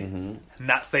say,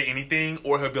 not say anything,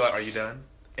 or he'll be like, are you done?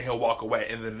 And he'll walk away.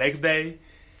 And the next day...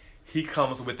 he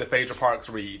comes with the Phaedra Parks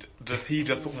read. He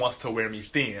just wants to wear me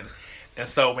thin. And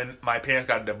so when my parents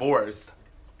got divorced,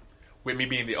 with me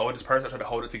being the oldest person, I tried to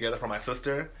hold it together for my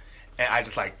sister. And I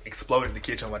just, like, exploded in the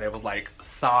kitchen when it was, like,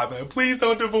 sobbing, please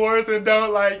don't divorce and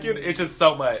don't, like, it's just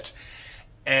so much.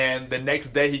 And the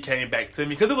next day he came back to me.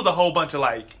 Because it was a whole bunch of,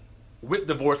 like, with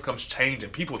divorce comes change.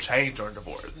 And people change during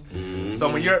divorce. Mm-hmm. So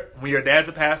when your dad's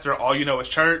a pastor, all you know is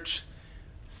church.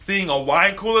 Seeing a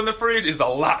wine cooler in the fridge is a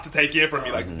lot to take in for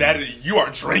me. Like, that is, you are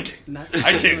drinking.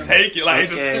 I can't take it. Like,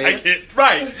 I can't.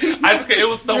 Right. It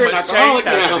was so much change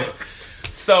happening.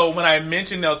 So when I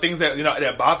mentioned things that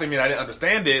that bothered me and I didn't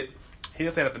understand it, he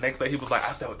was saying that the next day he was like,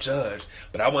 I felt judged,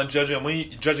 but I wasn't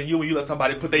judging you when you let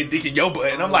somebody put their dick in your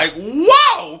butt. And I'm like,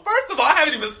 whoa! First of all, I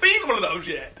haven't even seen one of those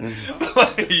yet. So,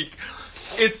 like,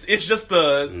 it's just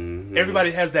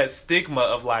everybody has that stigma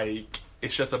of, like,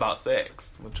 it's just about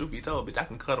sex. When truth be told, bitch, I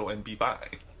can cuddle and be fine.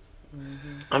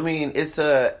 I mean,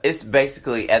 it's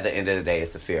basically, at the end of the day,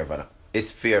 it's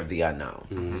fear of the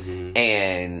unknown,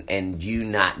 and you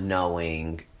not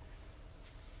knowing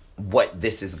what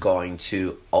this is going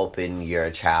to open your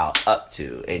child up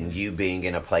to, and you being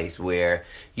in a place where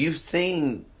you've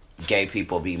seen gay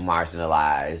people be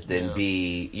marginalized and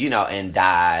be, and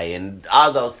die and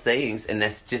all those things. And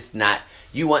that's just not,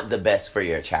 you want the best for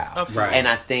your child. Absolutely. Right. And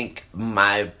I think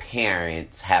my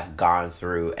parents have gone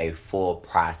through a full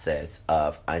process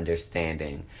of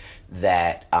understanding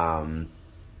that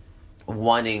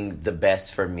wanting the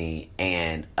best for me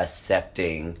and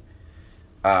accepting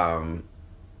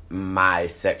my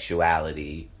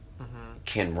sexuality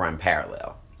can run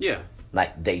parallel. Yeah.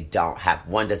 Like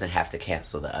one doesn't have to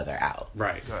cancel the other out.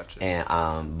 Right. Gotcha.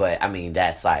 And but I mean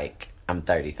that's like I'm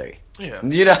 33. Yeah.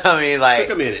 You know what I mean? Like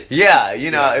took a minute. Yeah,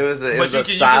 it was a solid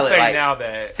you can say like now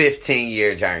that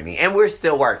 15-year journey. And we're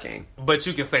still working. But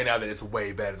you can say now that it's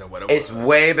way better than what it was. It's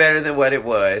way better than what it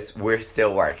was. We're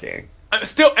still working. I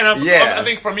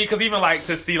think for me, because even like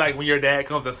to see like when your dad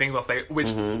comes and sings on stage, which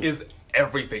is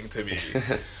everything to me.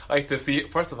 Like to see,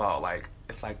 first of all, like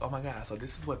it's like, oh my god, so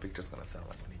this is what Victor's gonna sound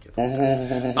like when he gets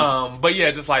older. But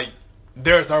yeah, just like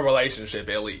there's a relationship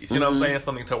at least. You know what I'm saying?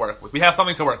 Something to work with. We have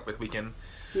something to work with. We can.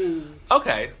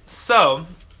 Okay, so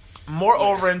more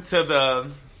over into the.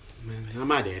 Man, not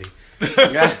my daddy.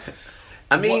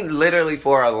 I mean, literally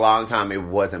for a long time, it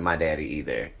wasn't my daddy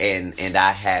either, and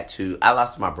I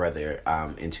lost my brother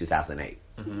in 2008,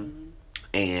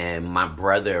 and my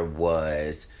brother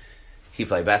he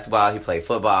played basketball, he played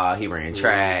football, he ran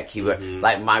track,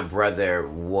 my brother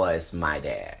was my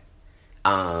dad,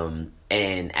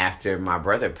 and after my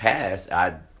brother passed,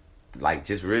 I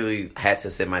just really had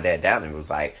to sit my dad down and was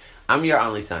like, I'm your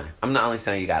only son, I'm the only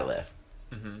son you got left,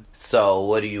 so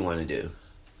what do you want to do?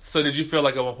 So did you feel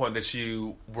like at one point that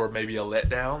you were maybe a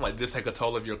letdown? Like, did this take a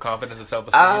toll of your confidence and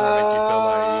self-esteem? Or make you feel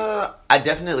like... I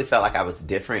definitely felt like I was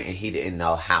different, and he didn't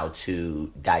know how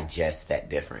to digest that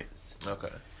difference.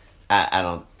 Okay. I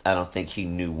don't think he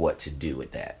knew what to do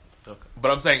with that. Okay.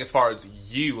 But I'm saying, as far as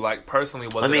you, like personally,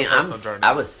 was it a personal journey?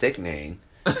 I was sickening.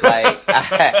 Like,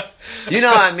 you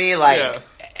know what I mean? Like,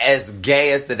 as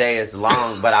gay as the day is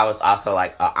long, but I was also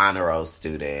like an honor roll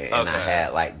student, and I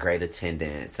had like great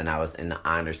attendance, and I was in the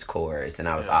honors course, and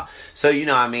I was so you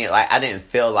know what I mean? Like I didn't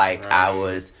feel like I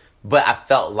was, but I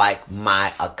felt like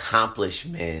my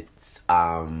accomplishments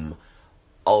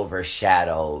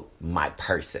overshadowed my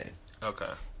person. Okay.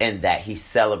 And that he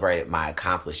celebrated my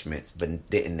accomplishments, but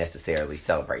didn't necessarily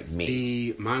celebrate me.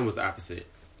 See, mine was the opposite.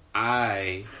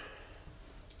 I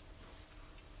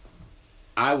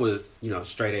was,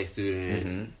 straight A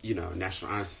student,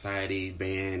 National Honor Society,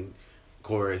 band,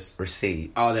 chorus.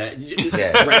 Receipt. All that.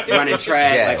 Running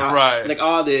track. Like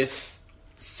all this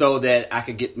so that I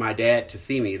could get my dad to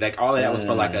see me. Like all of that was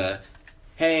for like a,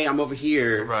 hey, I'm over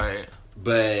here. Right.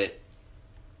 But,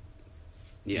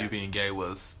 yeah. You being gay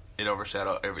it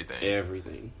overshadowed everything.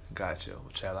 Everything. Gotcha. Well,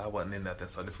 child, I wasn't in nothing,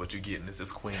 so this is what you getting. This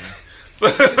is Queen.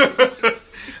 This is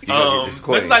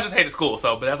I just hated school,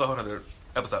 but that's a whole other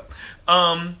episode.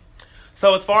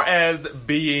 So as far as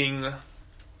being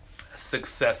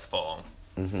successful,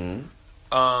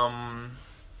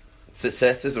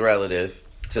 success is relative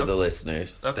to the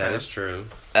listeners. Okay. That is true.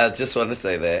 I just want to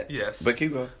say that. Yes, but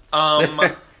keep going.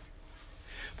 But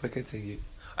continue.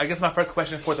 I guess my first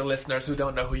question for the listeners who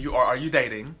don't know who you are you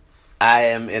dating? I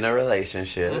am in a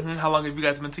relationship. How long have you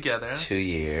guys been together? 2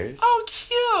 years. Oh,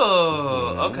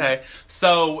 cute. Okay.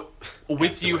 So,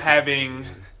 with you having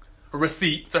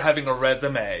receipts or having a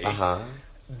resume,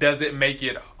 does it make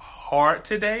it hard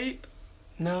to date?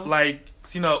 No. Like,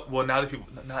 now that people,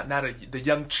 the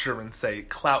young children say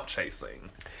clout chasing.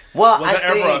 Well, was there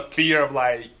ever a fear of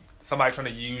like somebody trying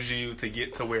to use you to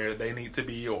get to where they need to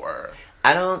be, or?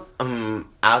 I don't,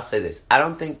 I'll say this. I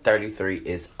don't think 33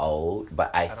 is old, but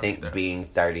I think being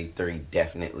 33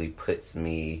 definitely puts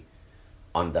me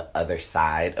on the other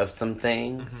side of some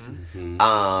things.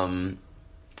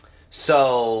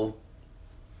 So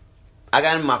I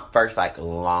got in my first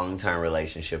long-term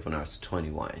relationship when I was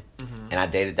 21, and I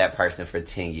dated that person for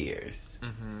 10 years.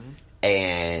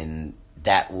 And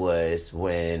that was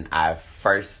when I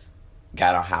first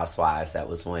got on Housewives. That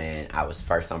was when I was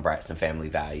first on Bratz and Family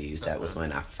Values. That was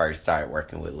when I first started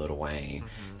working with Lil Wayne.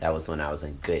 That was when I was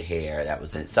in Good Hair.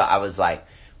 So I was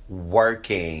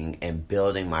working and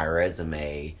building my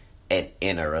resume and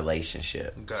in a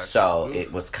relationship. Gotcha. So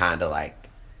it was kind of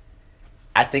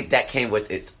I think that came with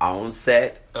its own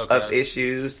set of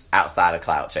issues outside of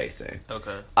clout chasing.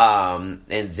 Okay.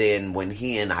 And then when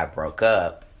he and I broke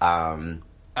up,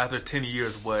 after 10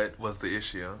 years, what was the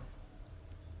issue?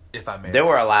 If I may. There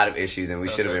were a lot of issues, and we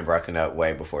should have been broken up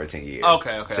way before 10 years.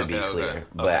 To be clear.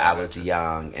 But I was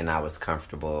young, and I was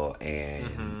comfortable,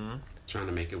 and trying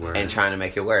to make it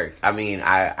work. I mean,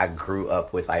 I grew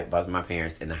up with both my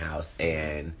parents in the house,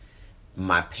 and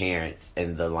my parents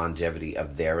and the longevity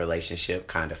of their relationship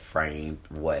kind of framed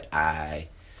what I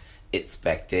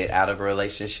expected out of a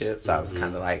relationship. So I was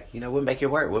kind of like, we'll make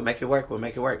it work. We'll make it work. We'll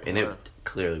make it work. And it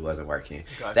clearly wasn't working.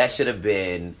 Gotcha. That should have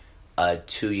been a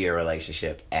 2-year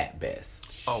relationship at best.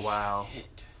 Oh, wow.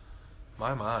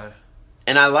 My.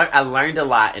 And I learned a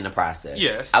lot in the process.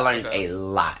 Yes. I learned a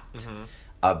lot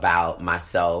about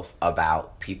myself,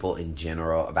 about people in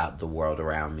general, about the world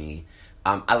around me.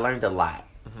 I learned a lot.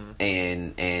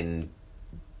 And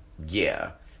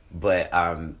yeah. But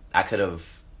that could have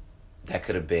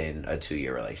been a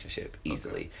 2-year relationship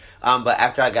easily. Okay. But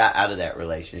after I got out of that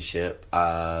relationship,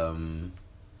 I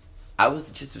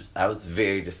was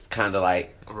very just kind of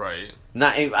like, right.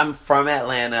 I'm from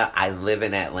Atlanta. I live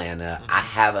in Atlanta. I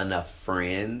have enough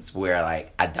friends where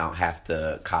like I don't have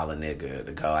to call a nigga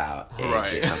to go out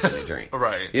and get something to drink.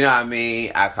 Right. You know what I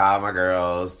mean? I call my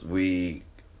girls. We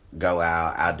go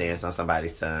out. I'll dance on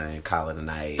somebody's son. Call it a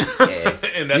night.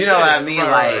 And you know what I mean?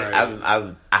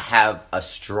 Right. I have a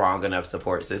strong enough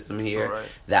support system here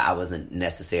that I wasn't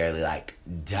necessarily like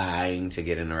dying to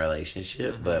get in a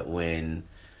relationship. But when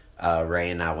Ray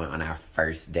and I went on our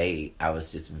first date, I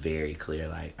was just very clear,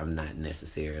 like, I'm not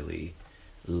necessarily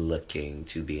looking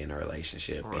to be in a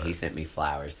relationship. Right. And he sent me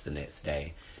flowers the next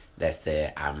day that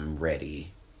said, I'm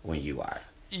ready when you are.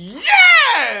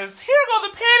 Yes! Here go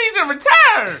the panties in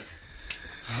return!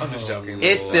 I'm just joking.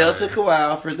 It still took a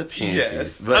while for the panties.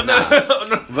 Yes. But no.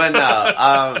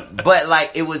 But,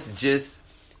 like, it was just...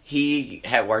 He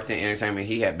had worked in entertainment.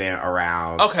 He had been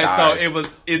around stars so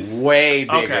it's way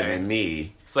bigger than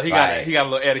me. So he got a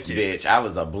little etiquette. Bitch, I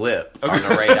was a blip on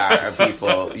the radar of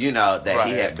people, that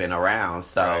he had been around.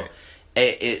 So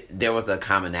there was a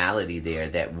commonality there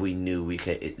that we knew we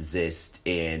could exist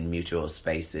in mutual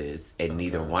spaces, and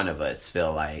neither one of us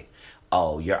feel like,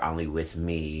 oh, you're only with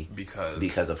me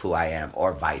because of who I am,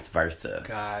 or vice versa.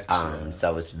 Gotcha.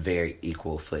 So it's very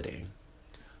equal footing.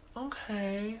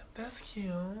 Okay, that's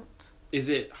cute. Is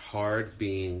it hard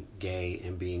being gay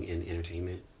and being in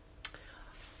entertainment?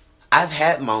 I've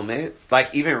had moments,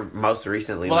 like even most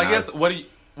recently. Well, I guess what do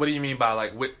you mean by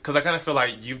like? Because I kind of feel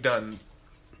like you've done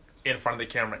in front of the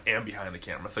camera and behind the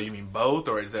camera. So you mean both,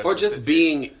 or is there? Or just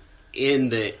being in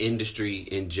the industry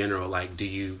in general? Like, do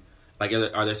you like?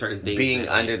 Are there certain things being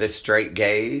under the straight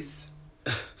gaze?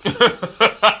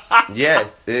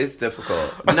 Yes, it is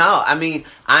difficult. No, I mean,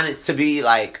 to be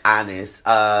honest,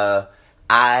 when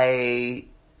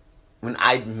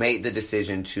I made the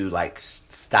decision to like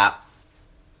stop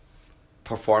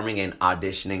performing and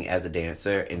auditioning as a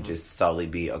dancer and just solely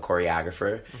be a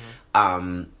choreographer,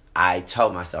 I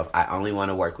told myself I only want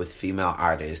to work with female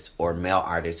artists or male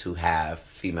artists who have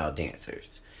female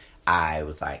dancers. I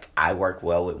was like, I work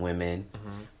well with women.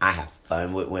 I have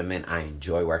fun with women. I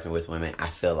enjoy working with women. I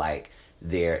feel like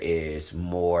there is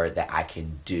more that I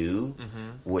can do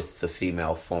with the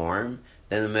female form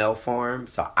than the male form.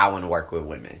 So I want to work with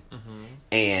women.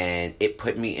 And it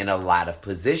put me in a lot of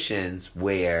positions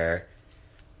where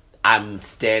I'm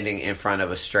standing in front of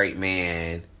a straight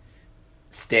man,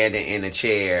 standing in a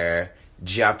chair,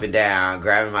 jumping down,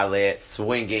 grabbing my legs,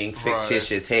 swinging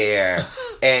fictitious hair.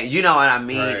 And you know what I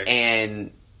mean? Right.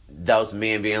 And those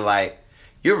men being like,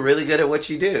 you're really good at what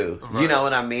you do. Right. You know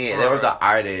what I mean? Right. There was an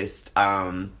artist,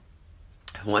 one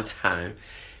time,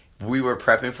 we were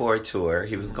prepping for a tour.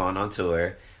 He was going on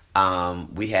tour.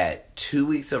 We had 2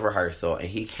 weeks of rehearsal, and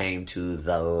he came to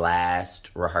the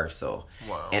last rehearsal.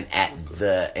 Wow. And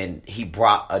and he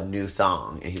brought a new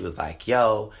song, and he was like,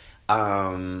 yo,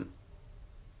 and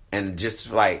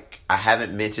just like, I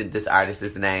haven't mentioned this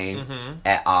artist's name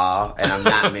at all, and I'm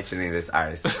not mentioning this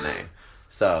artist's name.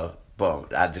 So, boom.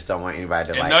 I just don't want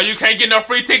anybody to no, you can't get no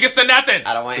free tickets to nothing.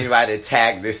 I don't want anybody to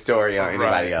tag this story on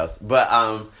anybody else.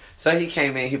 But, so he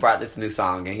came in, he brought this new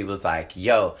song, and he was like,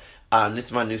 yo, this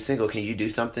is my new single. Can you do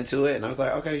something to it? And I was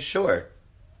like, okay, sure.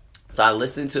 So I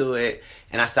listened to it,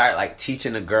 and I started, like,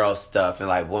 teaching the girls stuff, and,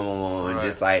 like, and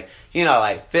just, like,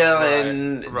 like,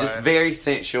 feeling just very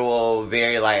sensual,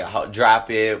 very, like, drop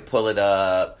it, pull it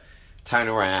up, turn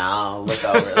around, look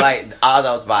over, like, all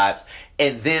those vibes.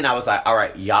 And then I was like, all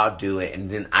right, y'all do it. And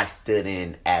then I stood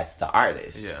in as the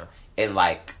artist. Yeah. And,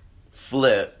 like,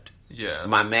 flipped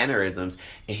my mannerisms.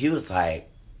 And he was like,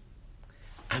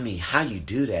 I mean, how you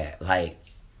do that? Like,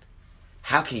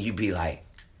 how can you be, like,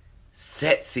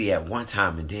 sexy at one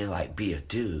time and then, like, be a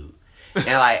dude? And,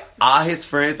 like, all his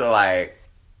friends were like,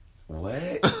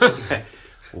 what?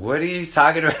 What are you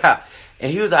talking about?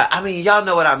 And he was like, I mean, y'all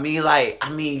know what I mean. Like, I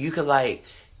mean, you could, like,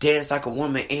 dance like a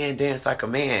woman and dance like a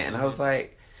man. And I was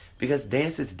like, because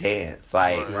dance is dance.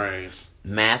 Like,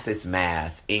 math is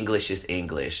math. English is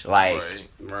English. Like,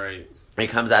 right. It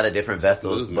comes out of different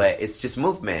vessels, but it's just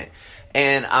movement.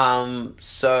 And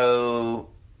so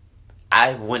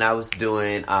when I was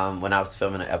filming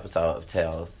an episode of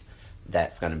Tales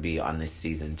that's going to be on this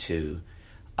season 2,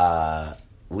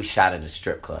 we shot in a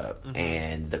strip club,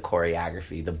 and the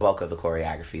bulk of the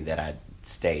choreography that I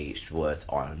staged was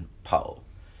on a pole,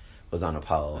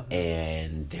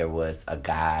 and there was a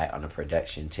guy on the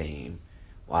production team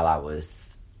while I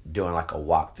was doing like a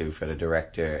walkthrough for the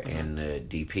director and the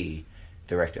DP,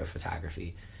 director of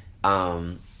photography.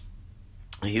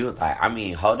 He was like,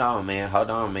 hold on,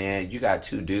 man. You got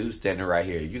 2 dudes standing right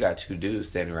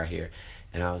here.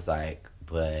 And I was like,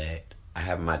 but I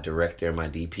have my director and my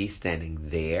DP standing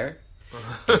there.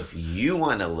 If you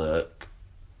want to look,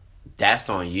 that's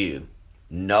on you.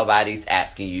 Nobody's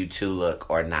asking you to look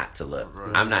or not to look.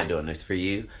 Right. I'm not doing this for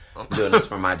you. I'm doing this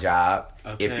for my job.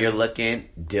 Okay. If you're looking,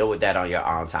 deal with that on your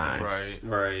own time.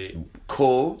 Right.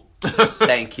 Cool.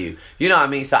 Thank you. You know what I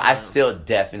mean? So I still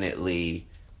definitely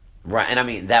run.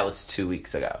 And that was 2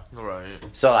 weeks ago. Right.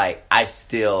 So, I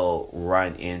still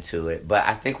run into it. But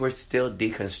I think we're still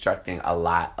deconstructing a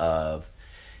lot of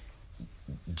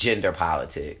gender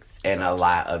politics and a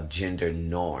lot of gender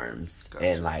norms. Gotcha.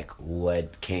 And,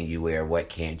 what can you wear? What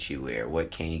can't you wear?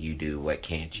 What can you do? What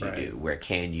can't you do? Where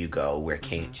can you go? Where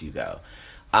can't you go?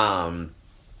 And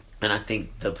I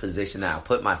think the position that I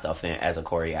put myself in as a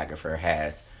choreographer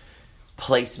has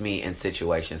placed me in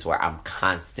situations where I'm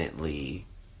constantly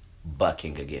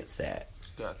bucking against that.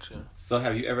 Gotcha. So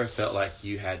have you ever felt like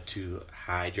you had to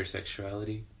hide your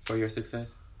sexuality for your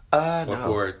success? No.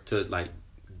 Or to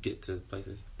get to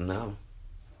places? No.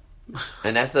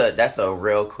 And that's a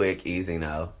real quick, easy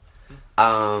no.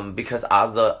 Because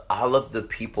all of the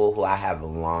people who I have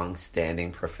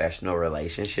long-standing professional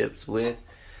relationships with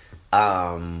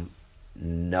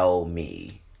know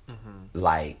me.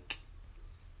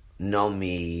 Know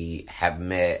me, have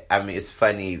met. It's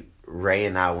funny, Ray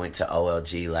and I went to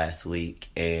OLG last week,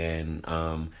 and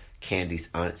Candy's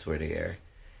aunts were there,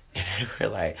 and they were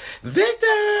like,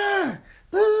 Victor!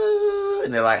 Ooh!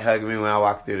 And they're hugging me when I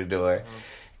walked through the door.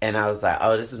 And I was like,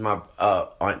 oh, this is my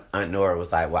Aunt Nora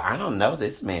was like, well, I don't know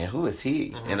this man. Who is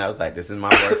he? And I was like, this is my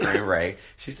boyfriend, Ray.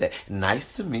 She said,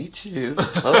 nice to meet you.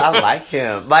 Oh, I like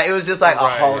him. It was just a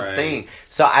whole thing.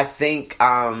 So I think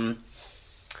I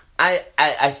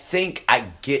think I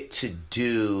get to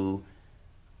do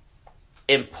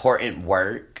important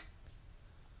work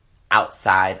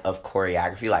outside of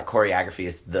choreography. Choreography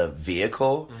is the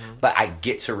vehicle, but I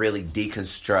get to really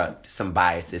deconstruct some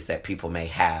biases that people may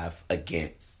have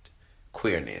against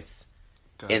queerness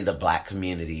in the Black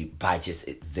community by just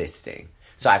existing.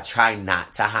 So I try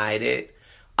not to hide it.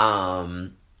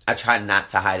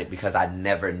 Because I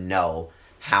never know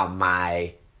how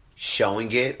my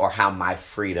showing it or how my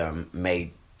freedom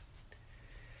may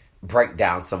break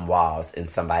down some walls in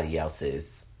somebody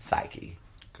else's psyche.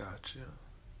 Gotcha.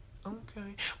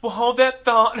 Okay. Well, hold that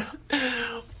thought.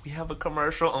 We have a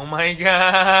commercial. Oh my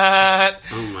god.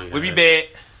 We'll be back.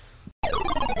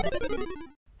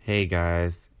 Hey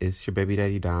guys, it's your baby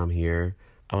daddy Dom here.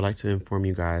 I would like to inform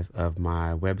you guys of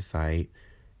my website.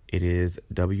 It is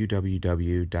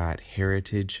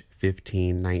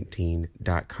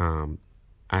www.heritage1519.com.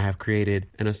 I have created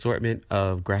an assortment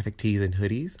of graphic tees and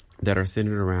hoodies that are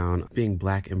centered around being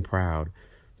Black and proud.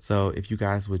 So if you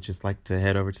guys would just like to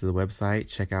head over to the website,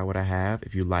 check out what I have.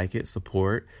 If you like it,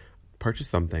 support, purchase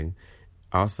something.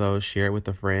 Also, share it with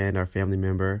a friend or family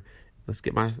member. Let's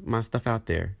get my stuff out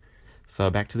there. So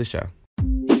back to the show.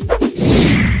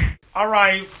 All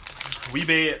right,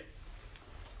 we're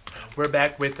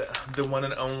back with the one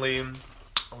and only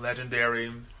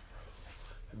legendary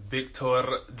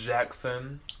Victor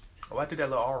Jackson. Oh, I did that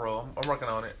little R roll. I'm working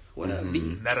on it. What up,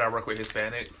 Now that I work with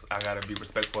Hispanics, I gotta be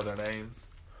respectful of their names.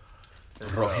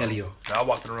 Rogelio. So I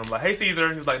walked in the room like, hey,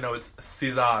 Caesar. He was like, no, it's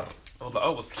Cesar. I was like,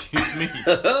 oh, excuse me.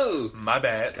 My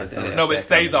bad. No, it's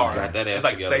Cesar. It's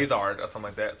like together. Cesar or something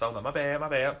like that. So I was like, my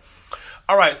bad.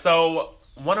 All right, so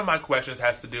one of my questions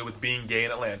has to do with being gay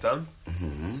in Atlanta.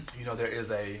 There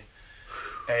is a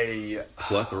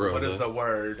plethora. What is the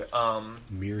word?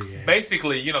 Myriad.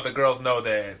 Basically, the girls know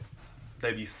that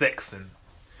they be sexing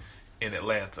in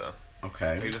Atlanta.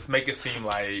 Okay. They just make it seem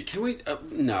like. Can we?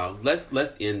 No. Let's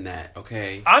end that.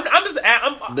 Okay.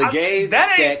 The gays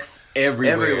sex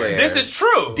everywhere. This is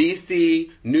true. DC,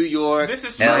 New York, this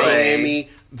is true. Miami,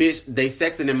 bitch. They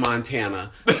sexing in Montana.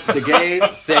 The gays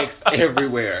sex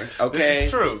everywhere. Okay. This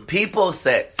is true. People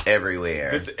sex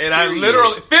everywhere. I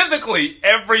literally, physically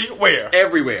everywhere.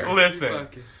 Everywhere. Listen,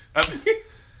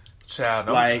 child.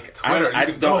 Twitter, I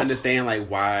just don't understand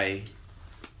why.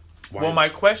 Well, my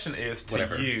question is to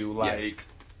whatever. you, yes.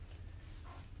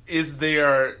 is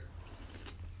there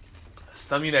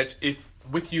something that, if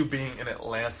with you being in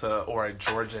Atlanta or a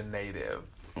Georgia native,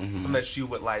 something that you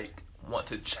would like want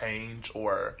to change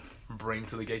or bring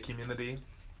to the gay community?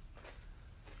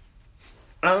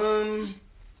 I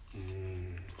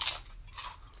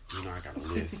got a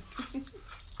list.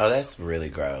 Oh, that's really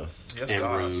gross. Yes, and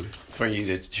God. rude. For you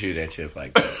to chew that chip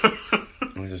like that.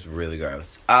 It's just really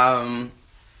gross. No,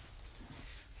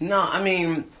 I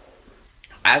mean,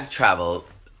 I've traveled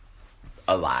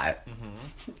a lot.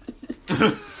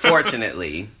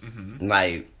 Fortunately.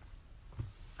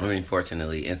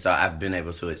 Fortunately. And so I've been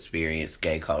able to experience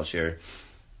gay culture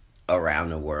around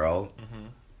the world.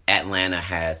 Atlanta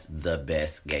has the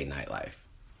best gay nightlife.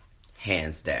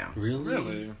 Hands down.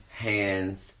 Really?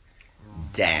 Hands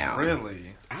down. Really?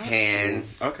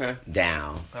 Hands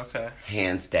down. Okay.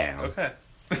 Hands down. Okay.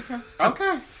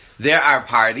 Okay. There are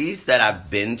parties that I've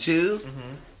been to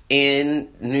in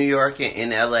New York and in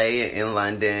LA and in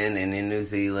London and in New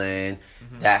Zealand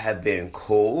that have been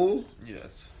cool.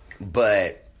 Yes.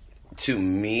 But to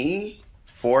me,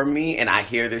 for me, and I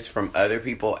hear this from other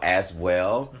people as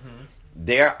well,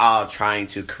 they're all trying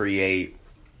to create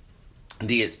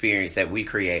the experience that we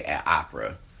create at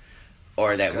Opera,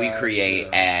 or that we create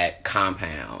at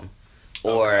Compound,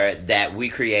 or that we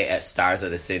create at Stars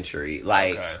of the Century.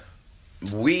 Like,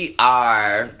 we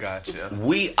are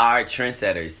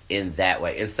trendsetters in that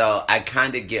way. And so I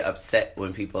kind of get upset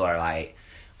when people are like,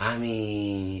 I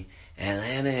mean,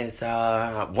 Atlanta is...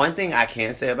 one thing I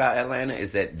can say about Atlanta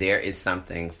is that there is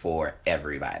something for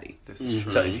everybody. This is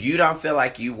true. So if you don't feel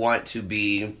like you want to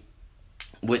be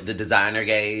with the designer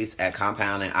gays at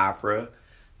Compound and Opera,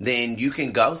 then you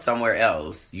can go somewhere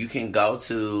else. You can go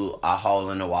to a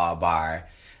hole-in-the-wall bar.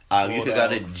 You could go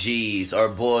to G's or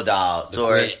Bulldogs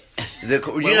or... you know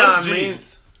what I mean?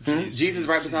 G's is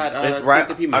right beside it's right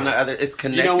on the other. It's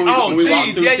connected. You know when we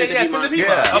walk through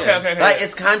yeah. Okay. Like,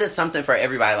 it's kind of something for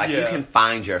everybody. Like, you can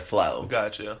find your flow.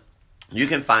 Gotcha. You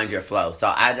can find your flow.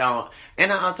 So I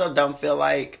also don't feel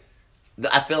like...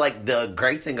 I feel like the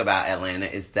great thing about Atlanta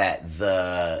is that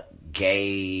the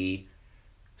gay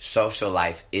social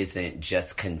life isn't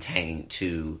just contained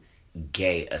to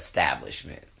gay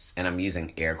establishments. And I'm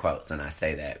using air quotes when I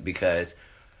say that because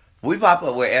we pop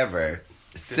up wherever.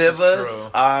 Sivas,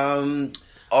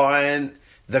 on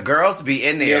the girls be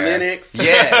in there. Linux.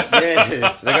 Yes.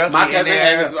 The girls My be cousin in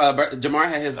there. had Jamar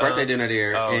had his birthday dinner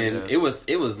there, and it was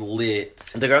lit.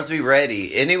 The girls be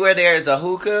ready. Anywhere there is a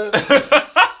hookah,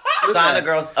 sign the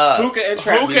girls up. Hookah and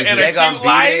trap music. They gonna be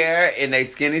there in they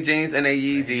skinny jeans and they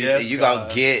Yeezys, and you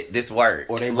gonna get this work.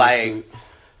 Or they like,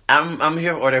 I'm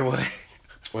here. Or they what?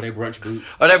 Or they brunch boot.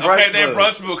 Or they brunch boot. They're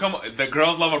brunch boot. Come on, the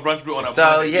girls love a brunch boot on a So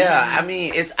Monday. yeah, I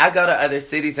mean, I go to other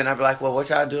cities and I be like, well, what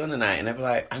y'all doing tonight? And they be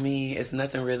like, I mean, it's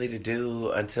nothing really to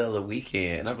do until the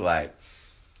weekend. And I be like,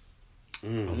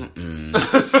 like,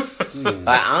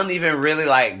 I don't even really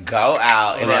like go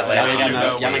out in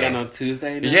Atlanta. Y'all ain't got no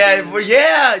Tuesday night?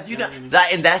 Yeah, you know,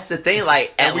 like, and that's the thing.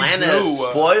 Like, Atlanta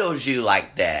spoils you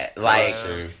like that. Like,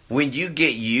 when you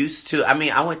get used to. I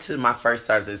mean, I went to my first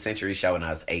Stars of the Century show when I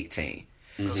was 18.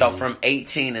 So from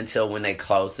 18 until when they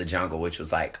closed the Jungle, which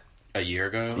was like a year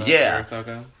ago. Yeah, a year or so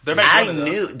ago. I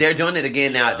knew they're doing it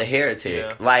again now at the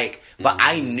Heritage. Like, but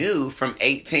I knew from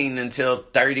 18 until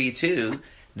 32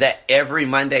 that every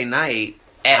Monday night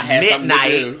at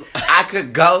midnight I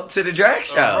could go to the drag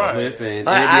show. Right. Listen,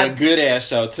 like, it'd be a good ass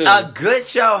show too. A good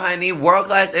show, honey. World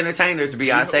class entertainers.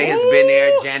 Beyonce has been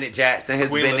there. Janet Jackson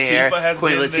has been there.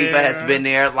 Queen Latifah has been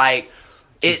there. Like.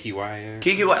 Kiki Wyatt,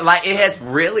 like, it has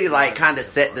really like kind of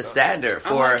set the standard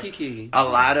for a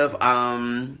lot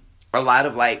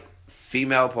of like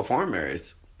female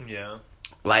performers. Yeah,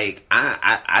 like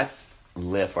I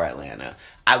live for Atlanta.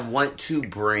 I want to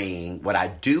bring what I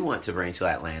do want to bring to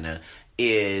Atlanta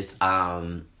is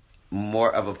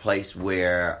more of a place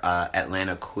where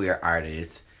Atlanta queer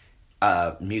artists,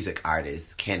 music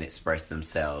artists, can express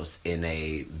themselves in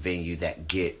a venue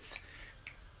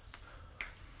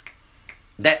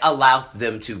that allows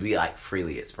them to be like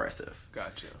freely expressive.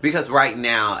 Gotcha. Because right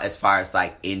now, as far as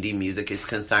like indie music is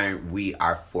concerned, we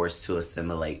are forced to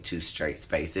assimilate to straight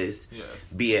spaces.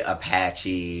 Yes. Be it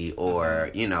Apache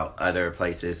or, you know, other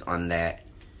places on that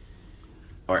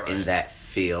or in that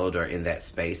field or in that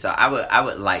space. So I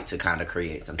would like to kind of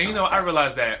create something. And you know, I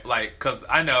realize that, like, because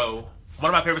I know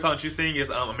one of my favorite songs you sing is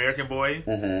American Boy.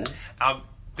 Mm-hmm. I'm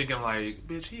thinking like,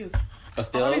 bitch, he is...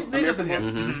 Still, these niggas in here.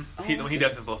 Mm-hmm. When he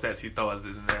does his little sets, he throws it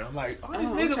in there. I'm like, these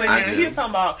niggas in here. He's talking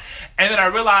about. And then I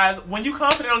realized when you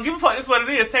confident, don't give a fuck. It's what it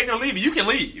is. Take it or leave it. You can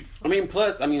leave. I mean,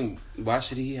 plus, why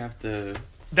should he have to?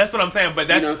 That's what I'm saying. But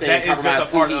that's, you know what I'm saying? That is just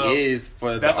a part who he is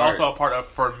for that's the art. also a part of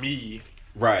for me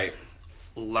Right.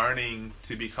 Learning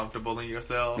to be comfortable in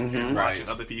yourself and watching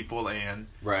other people and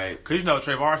right. Because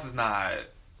Trayvon is not,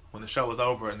 when the show is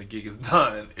over and the gig is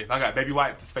done, if I got baby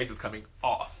wiped, his face is coming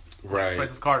off. Right.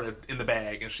 Princess Carter in the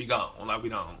bag and she gone. Like, we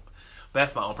don't.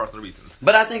 That's my own personal reasons.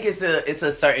 But I think it's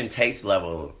a certain taste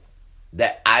level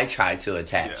that I try to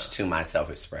attach to my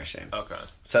self-expression. Okay.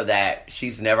 So that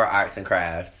she's never arts and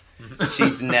crafts.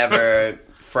 She's never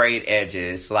frayed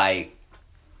edges. Like,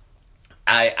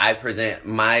 I present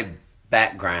my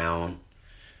background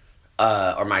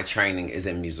or my training is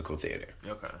in musical theater.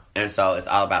 Okay. And so it's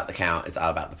all about the count. It's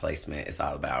all about the placement. It's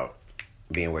all about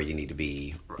being where you need to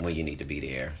be when you need to be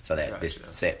there, so that this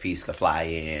set piece could fly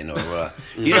in, or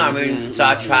you know what I mean. So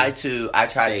I try to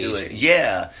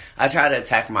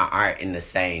attack my art in the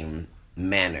same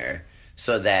manner,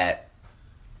 so that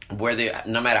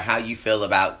no matter how you feel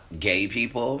about gay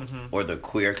people or the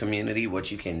queer community,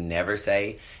 what you can never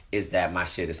say is that my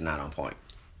shit is not on point.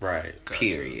 Right. Gotcha.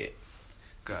 Period.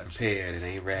 Gotcha. Prepared. It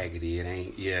ain't raggedy. It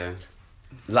ain't. Yeah.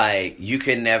 Like you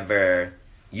can never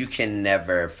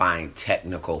find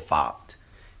technical fault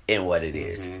in what it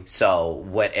is. So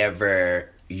whatever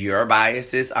your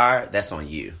biases are, that's on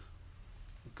you.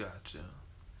 Gotcha.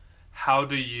 How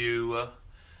do you...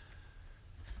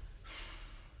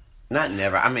 Not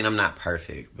never. I mean, I'm not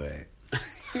perfect, but...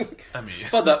 I mean...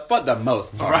 For the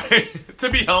most part. Right? To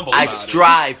be humble I about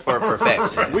strive for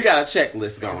perfection. We got a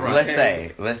checklist going. Right. Let's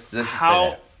say. Let's just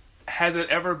How say that. has it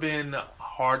ever been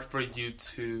hard for you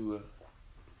to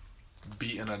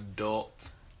be an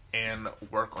adult and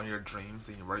work on your dreams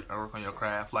and work on your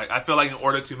craft? Like, I feel like in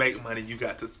order to make money, you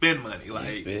got to spend money.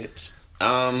 Like, Yes,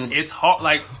 bitch. It's hard.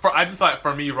 Like, I just thought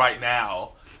for me right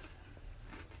now,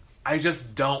 I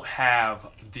just don't have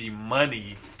the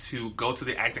money to go to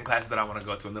the acting classes that I want to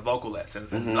go to and the vocal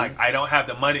lessons. And like, I don't have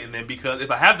the money. And then because if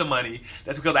I have the money,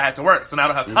 that's because I have to work. So now I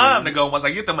don't have time to go once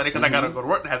I get the money because I got to go to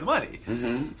work to have the money.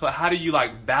 So how do you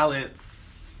like balance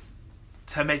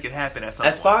to make it happen at some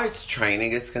point? As far as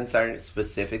training is concerned,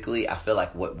 specifically, I feel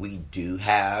like what we do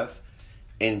have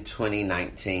in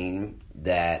 2019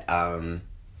 that I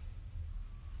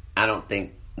don't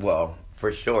think, well,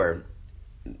 for sure,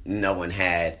 no one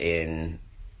had in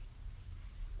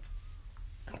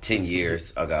 10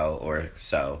 years ago or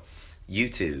so,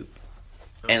 YouTube.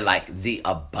 And like the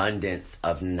abundance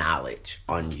of knowledge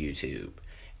on YouTube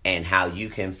and how you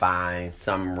can find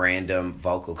some random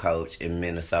vocal coach in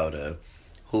Minnesota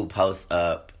who posts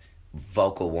up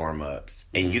vocal warm-ups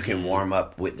and you can warm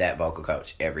up with that vocal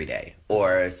coach every day.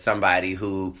 Or somebody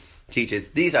who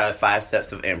teaches, these are 5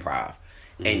 steps of improv.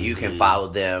 And you can follow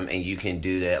them and you can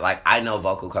do that. Like, I know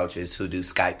vocal coaches who do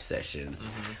Skype sessions.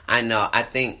 I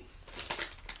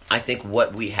think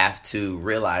what we have to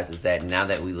realize is that now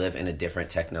that we live in a different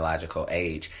technological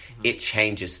age, it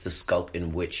changes the scope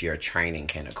in which your training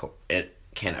can occur.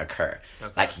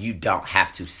 Okay. Like, you don't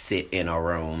have to sit in a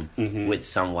room with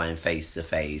someone face to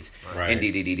face. And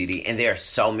and there are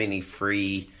so many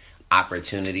free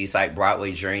opportunities, like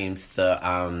Broadway Dreams,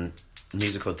 the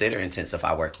musical theater intensive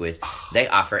I work with, they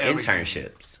offer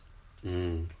internships.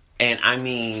 And I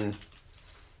mean,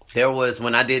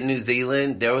 when I did New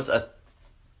Zealand, there was a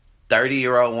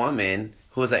 30-year-old woman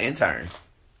who was an intern.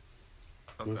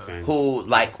 Okay. Who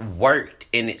like worked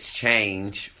in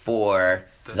exchange for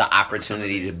the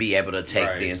opportunity to be able to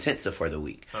take the intensive for the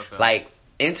week. Okay. Like,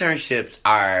 internships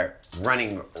are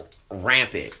running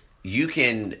rampant. You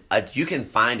can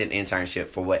find an internship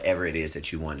for whatever it is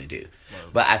that you want to do.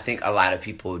 But I think a lot of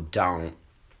people don't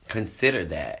consider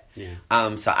that.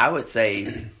 Yeah. So I would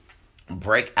say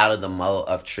break out of the mode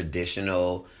of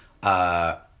traditional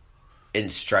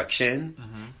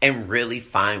instruction and really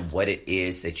find what it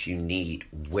is that you need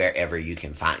wherever you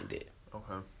can find it.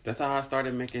 Okay. That's how I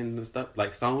started making the stuff,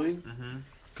 like sewing.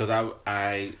 Because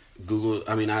I Googled,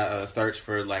 I searched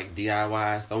for like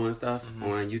DIY sewing stuff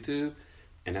on YouTube.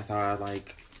 And that's how I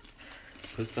like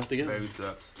put stuff together. Baby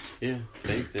steps. Yeah,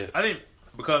 baby steps. I think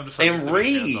because I'm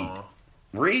just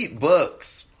read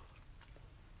books,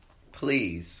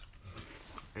 please.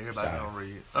 Everybody don't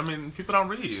read. I mean, people don't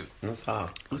read. That's how.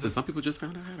 Listen, some people just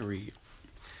found out how to read.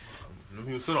 Some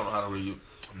people still don't know how to read.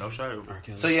 No shame.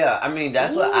 So yeah, I mean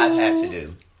that's what I've had to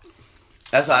do.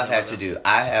 That's what I've had to do.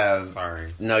 I have.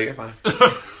 Sorry. No, you're fine.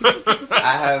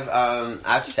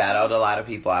 I've shadowed a lot of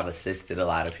people. I've assisted a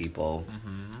lot of people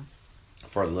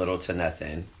for little to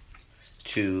nothing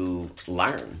to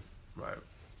learn. Right.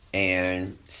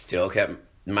 And still kept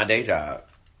my day job.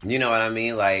 You know what I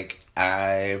mean? Like,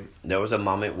 there was a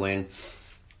moment when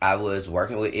I was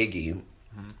working with Iggy.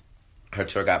 Her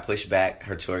tour got pushed back.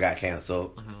 Her tour got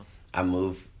canceled. I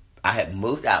moved I had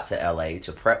moved out to LA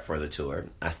to prep for the tour.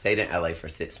 I stayed in LA for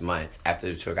 6 months.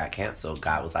 After the tour got canceled,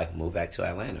 God was like, move back to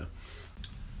Atlanta.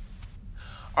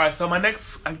 All right, so my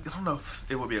next, I don't know if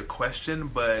it would be a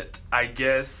question, but I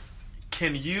guess,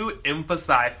 can you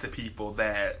emphasize to people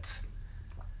that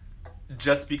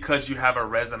just because you have a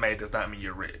resume does not mean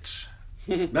you're rich?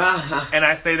 And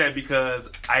I say that because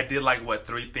I did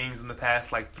 3 things in the past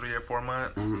 3 or 4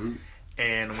 months. Mm-hmm.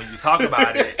 And when you talk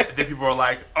about it, then people are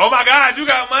like, "Oh my God, you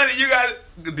got money! You got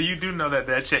it." Do you know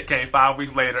that check came 5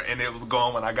 weeks later and it was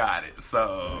gone when I got it?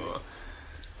 So,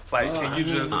 can you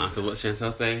just? So what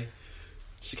Chantel say?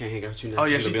 She can't hang out with you now. Oh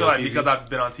yeah, she feel like because I've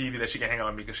been on TV that she can't hang out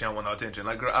with me because she don't want no attention.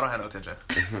 Like, girl, I don't have no attention.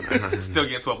 Still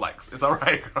getting 12 likes. It's all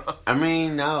right, girl. I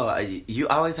mean, no, you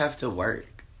always have to work.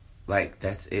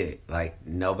 That's it.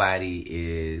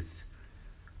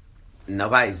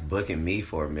 Nobody's booking me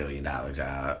for $1 million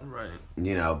job. Right.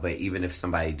 But even if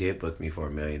somebody did book me for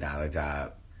 $1 million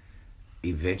job,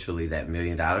 eventually that $1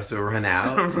 million will run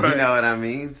out. Right. You know what I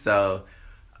mean? So,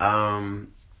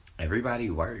 everybody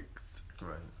works.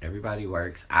 Right. Everybody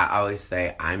works. I always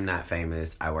say I'm not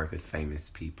famous. I work with famous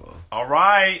people. All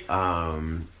right.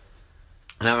 And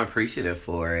I'm appreciative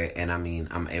for it. And I mean,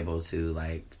 I'm able to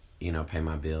pay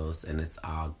my bills and it's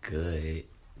all good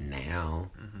now.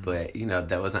 Mm-hmm. But,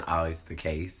 that wasn't always the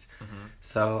case. Mm-hmm.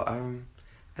 So,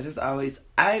 I just always,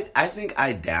 I think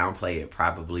I downplay it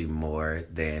probably more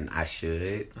than I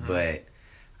should. Mm-hmm. But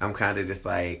I'm kind of just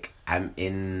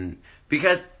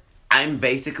because I'm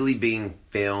basically being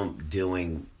filmed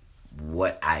doing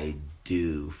what I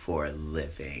do for a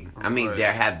living. Right. I mean,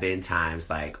 there have been times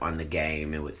on The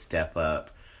Game, it would Step Up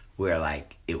where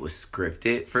it was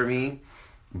scripted for me.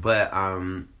 But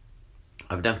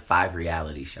I've done 5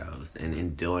 reality shows, and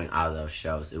in doing all those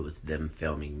shows, it was them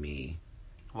filming me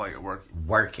while you're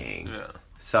working. Yeah.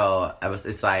 So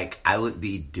it's I would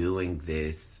be doing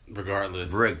this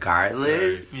regardless. Right.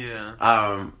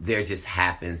 Yeah. There just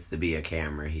happens to be a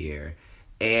camera here.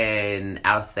 And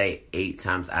I'll say 8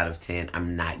 times out of 10,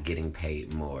 I'm not getting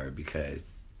paid more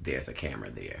because there's a camera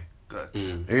there. Good.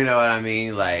 You know what I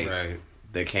mean? Right.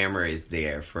 The camera is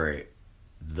there for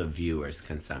the viewer's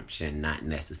consumption, not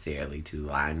necessarily to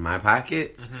line my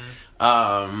pockets.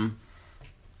 Mm-hmm.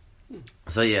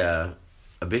 So yeah,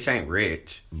 a bitch ain't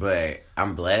rich, but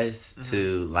I'm blessed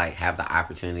to have the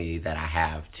opportunity that I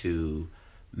have to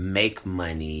make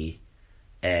money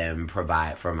and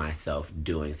provide for myself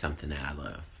doing something that I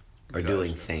love or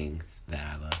doing things that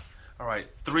I love. All right,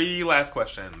 3 last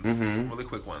questions, really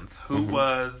quick ones.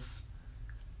 What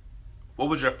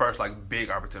was your first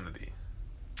big opportunity?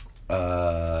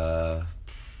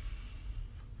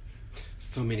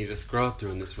 So many to scroll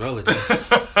through in this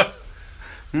Rolodex.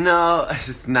 No,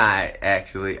 it's not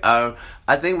actually. I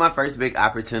think my first big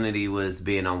opportunity was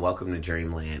being on Welcome to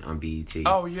Dreamland on BET.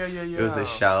 Oh yeah. It was a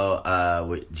show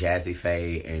with Jazzy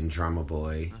Faye and Drummer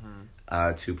Boy,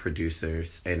 2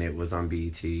 producers, and it was on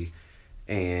BET.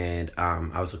 And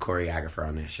I was a choreographer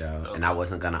on that show, and I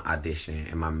wasn't gonna audition.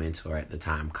 And my mentor at the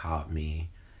time called me,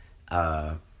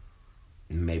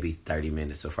 maybe 30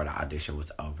 minutes before the audition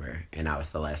was over, and I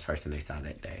was the last person they saw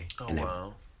that day.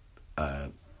 Wow. They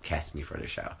cast me for the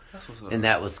show. That's what's up. And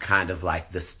that was kind of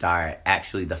the start.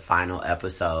 Actually, the final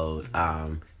episode,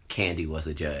 Candy was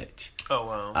a judge. Oh,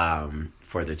 wow.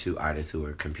 For the 2 artists who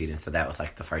were competing. So that was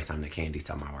the first time that Candy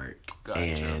saw my work. Gotcha.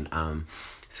 And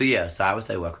so I would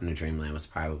say Welcome to Dreamland was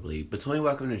probably between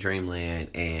Welcome to Dreamland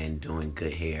and doing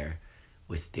Good Hair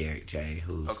with Derek J,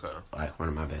 who's one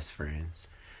of my best friends.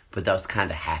 But those kind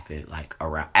of happened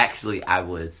around. Actually,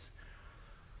 those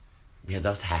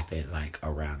happened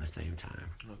around the same time.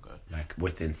 Okay.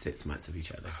 Within 6 months of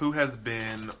each other. Who has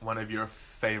been one of your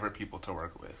favorite people to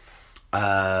work with?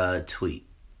 Tweet.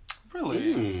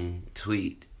 Really?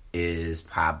 Tweet is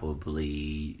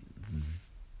probably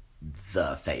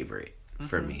the favorite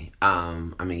for me.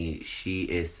 I mean, she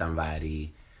is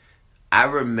somebody. I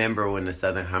remember when the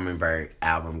Southern Hummingbird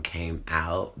album came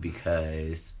out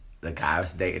because the guy I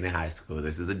was dating in high school,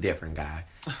 this is a different guy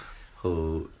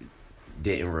who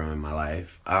didn't ruin my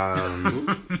life.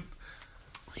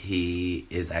 He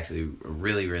is actually a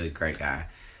really, really great guy.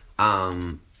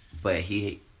 But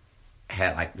he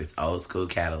had this old school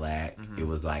Cadillac. It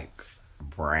was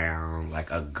brown,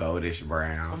 a goldish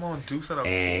brown. Come on, Deuce it up.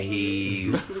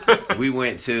 And we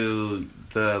went to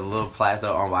the little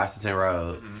plaza on Washington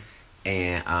Road.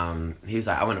 And he was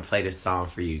like, I want to play this song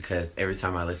for you because every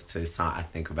time I listen to this song, I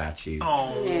think about you.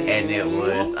 Oh. And it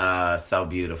was So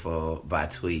Beautiful by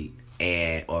Tweet.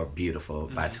 Or Beautiful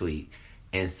by Tweet.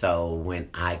 And so when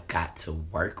I got to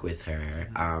work with her,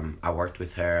 I worked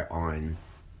with her on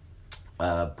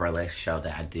a burlesque show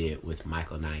that I did with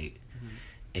Michael Knight.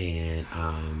 And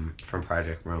from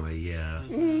Project Runway, yeah.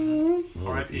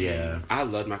 Yeah. I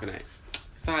loved Michael Knight.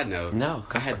 Side note, no,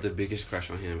 I had the biggest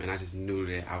crush on him, and I just knew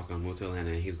that I was going to move to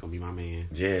Atlanta and he was going to be my man.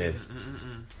 Yes.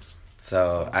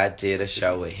 So I did a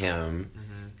show with him,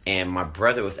 and my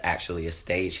brother was actually a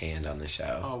stagehand on the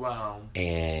show. Oh, wow.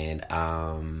 And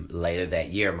later that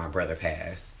year, my brother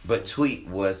passed. But Tweet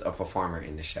was a performer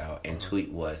in the show, and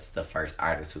Tweet was the first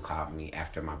artist who called me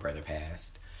after my brother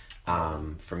passed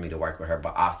for me to work with her.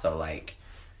 But also, like,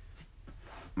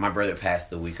 my brother passed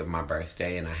the week of my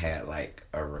birthday, and I had, like,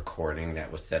 a recording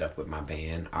that was set up with my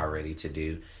band already to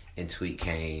do. And Tweet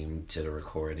came to the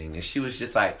recording, and she was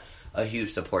just, like, a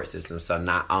huge support system. So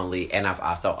not only, and I've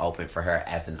also opened for her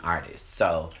as an artist.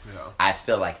 So I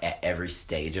feel like at every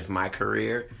stage of my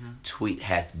career, Tweet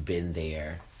has been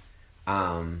there.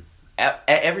 At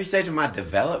every stage of my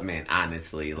development,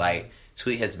 honestly, like,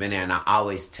 Tweet has been there, and I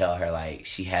always tell her, like,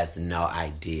 she has no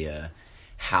idea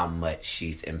how much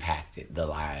she's impacted the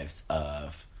lives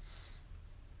of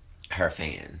her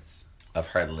fans, of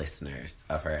her listeners,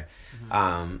 of her.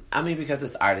 I mean, because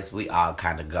as artists, we all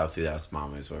kind of go through those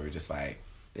moments where we're just like,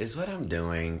 is what I'm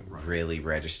doing really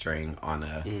registering on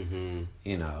a,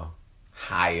 you know,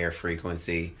 higher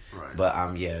frequency? Right.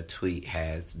 But, yeah, Tweet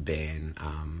has been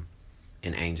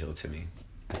an angel to me.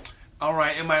 All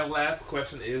right, and my last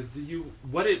question is,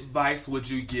 what advice would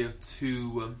you give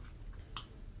to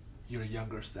your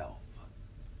younger self?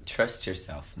 Trust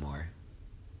yourself more.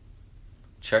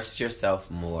 Trust yourself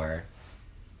more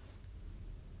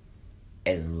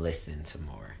and listen to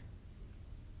more.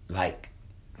 Like,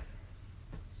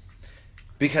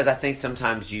 because I think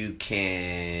sometimes you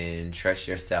can trust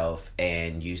yourself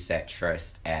and use that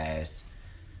trust as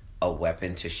a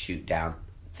weapon to shoot down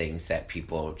things that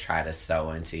people try to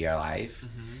sow into your life.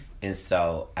 And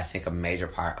so I think a major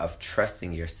part of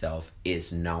trusting yourself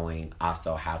is knowing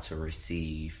also how to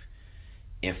receive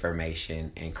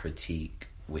information and critique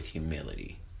with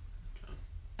humility.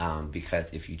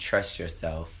 Because if you trust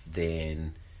yourself,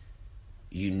 then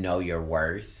you know your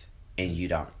worth, and you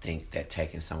don't think that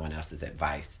taking someone else's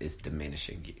advice is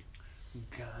diminishing you.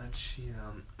 Gotcha.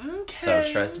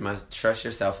 So trust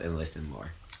yourself and listen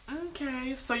more.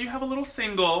 Okay, so you have a little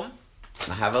single.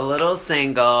 I have a little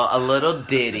single, a little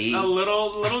ditty. A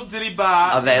little ditty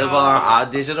bop. Available on all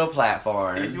digital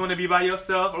platforms. If you want to be by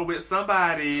yourself or with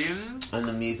somebody. And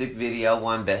the music video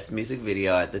won Best Music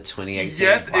Video at the 2018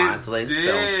 Barnsland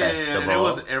Film Festival.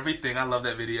 It was everything. I love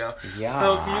that video. Yeah.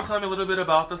 So can you tell me a little bit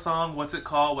about the song? What's it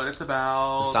called? What it's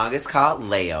about? The song is called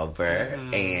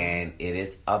Layover, and it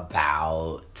is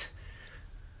about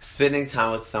spending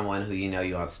time with someone who you know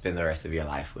you want to spend the rest of your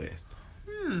life with.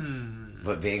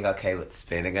 But being okay with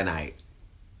spending a night.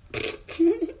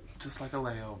 Just like a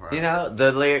layover. You know,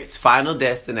 the lyrics, final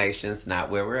destination's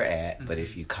not where we're at, but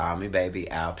if you call me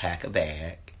baby, I'll pack a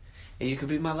bag. And you could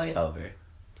be my layover.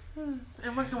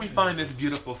 And where can we find this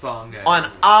beautiful song at? On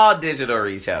all digital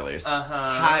retailers.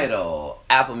 Tidal,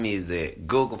 Apple Music,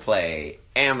 Google Play,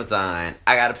 Amazon.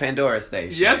 I got a Pandora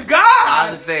station. Yes, God!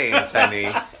 All the things,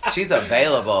 honey. She's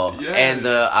available. Yes.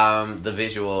 And the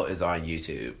visual is on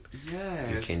YouTube.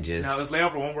 Yes. You can just... Now, is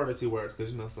layover one word or 2 words?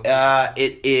 Because you know something.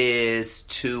 It is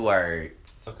 2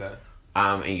 words. Okay.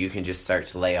 And you can just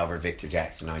search Layover Victor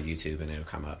Jackson on YouTube and it'll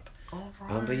come up. All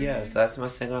right. But yeah, so that's my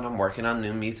single, and I'm working on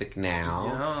new music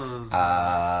now.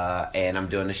 Yes. And I'm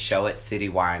doing a show at City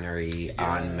Winery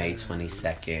on May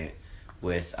 22nd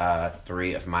with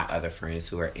 3 of my other friends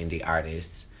who are indie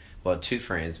artists. Well, 2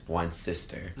 friends, 1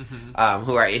 sister,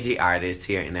 who are indie artists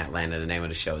here in Atlanta. The name of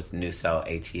the show is New Soul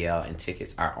ATL, and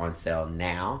tickets are on sale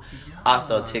now. Yes.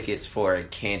 Also, tickets for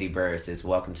Candy Burris'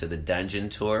 Welcome to the Dungeon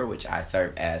Tour, which I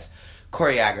serve as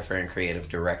choreographer and creative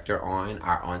director on,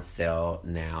 are on sale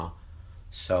now.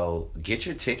 So get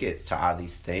your tickets to all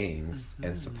these things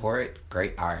and support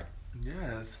great art.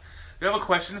 Yes. You have a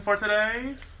question for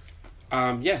today?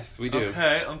 Yes, we do.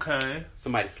 Okay.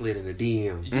 Somebody slid in the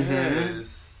DM.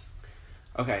 Yes.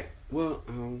 Okay, well,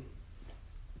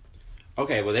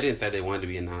 they didn't say they wanted to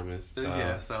be anonymous. So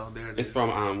yeah, so there it is. It's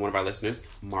from one of our listeners,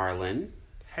 Marlon.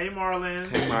 Hey, Marlon.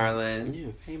 Hey, Marlon.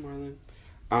 Yes, hey,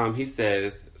 Marlon. He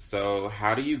says, so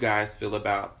how do you guys feel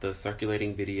about the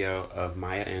circulating video of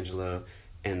Maya Angelou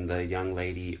and the young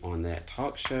lady on that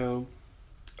talk show?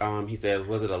 He said,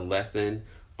 was it a lesson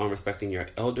on respecting your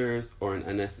elders or an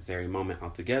unnecessary moment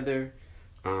altogether?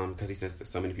 Because he says that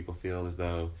so many people feel as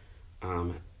though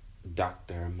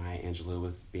Dr. Maya Angelou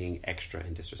was being extra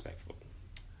and disrespectful.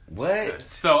 What?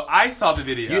 So I saw the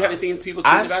video. You haven't seen people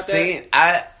tweet about that?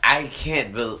 I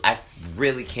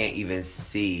really can't even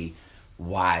see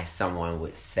why someone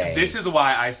would say. This is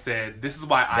why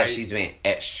she's being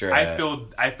extra. I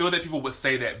feel that people would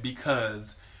say that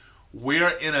because we're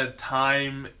in a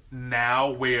time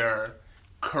now where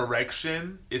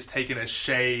correction is taken as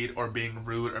shade or being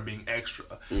rude or being extra.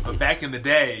 But back in the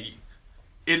day,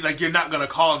 it's like you're not going to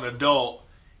call an adult,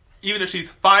 even if she's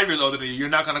 5 years older than you, you're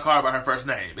not going to call her by her first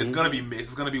name. It's going to be Miss.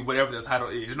 It's going to be whatever the title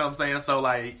is. You know what I'm saying? So,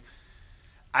 like,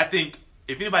 I think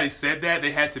if anybody said that, they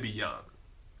had to be young.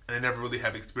 And they never really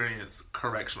have experienced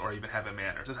correction or even having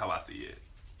manners. That's how I see it.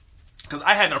 Because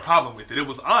I had no problem with it. It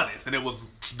was honest and it was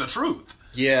the truth.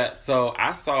 Yeah, so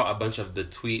I saw a bunch of the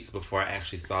tweets before I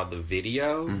actually saw the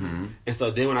video. And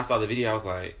so then when I saw the video, I was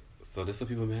like, so this is what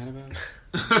people are mad about?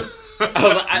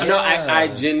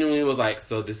 I genuinely was like,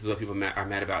 so this is what people are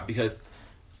mad about. Because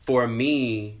for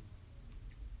me,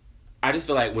 I just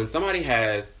feel like when somebody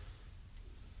has,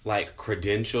 like,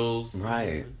 credentials.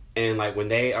 Right. And, like, when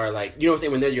they are, like, you know what I'm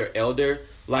saying? When they're your elder,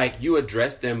 like, you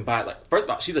address them by, like, first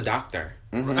of all, she's a doctor.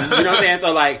 You know what I'm saying?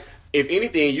 So, like, if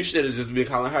anything, you should have just been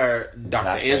calling her Dr.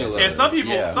 Angela. And some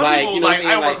people, you know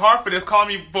I work hard for this. Call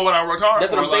me for what I worked hard for.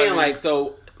 That's what I'm saying. Like,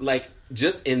 so, like,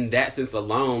 just in that sense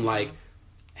alone, like,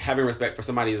 having respect for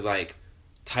somebody's, like,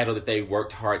 title that they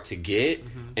worked hard to get,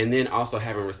 and then also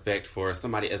having respect for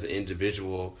somebody as an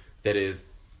individual that is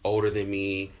older than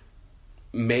me,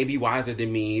 maybe wiser than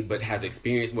me, but has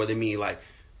experience more than me. Like,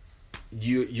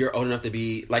 you're old enough to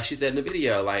be, like she said in the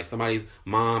video, like somebody's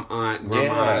mom, aunt, grandma.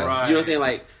 Yeah, right. You know what I'm saying?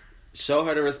 Like, show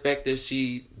her the respect that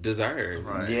she deserves.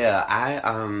 Right. Yeah,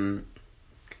 I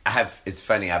have. It's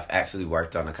funny. I've actually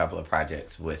worked on a couple of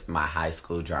projects with my high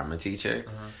school drama teacher,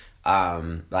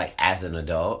 like as an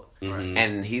adult.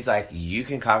 And he's like, you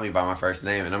can call me by my first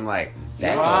name. And I'm like,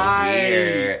 that's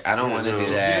weird. I don't want to do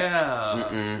that.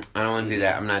 Yeah. I don't want to do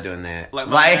that. I'm not doing that. Like,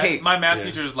 my math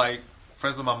teacher is like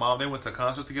friends with my mom. They went to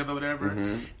concerts together or whatever.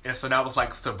 And so now it's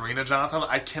like Sabrina Johnson.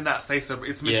 I cannot say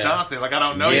Sabrina. It's Miss Johnson. Like, I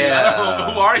don't know you.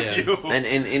 Who are you? And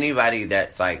anybody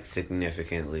that's like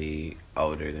significantly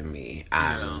older than me,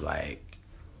 I'm like...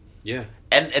 Yeah.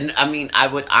 And I mean, I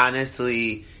would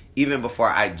honestly... Even before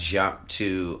I jump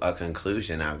to a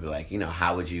conclusion, I would be like, you know,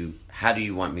 how do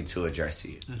you want me to address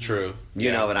you? True.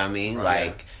 You know what I mean? Right.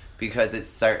 Like, because it's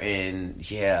certain,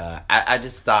 I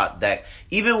just thought that,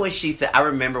 even when she said, I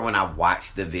remember when I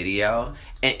watched the video,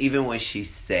 and even when she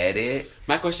said it.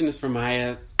 My question is for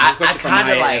Maya. I kind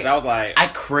of like, I was like. I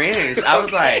cringed. I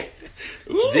was like,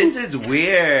 this is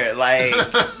weird. Like,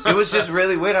 it was just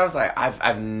really weird. I was like, I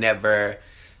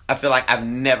feel like I've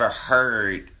never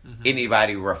heard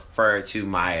anybody refer to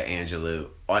Maya Angelou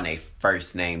on a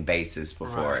first name basis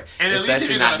before. Right. And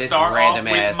especially not this random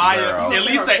ass Maya, girl. At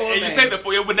least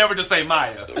it would never just say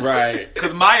Maya. Right.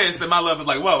 Because Maya said my love is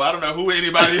like, whoa, I don't know who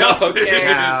anybody else is.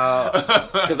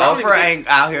 Because Oprah ain't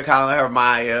out here calling her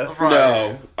Maya. Right.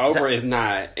 No, Oprah is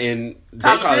not. And they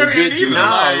probably good you.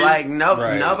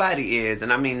 Nobody is.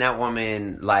 And I mean, that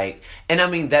woman, like, and I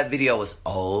mean, that video was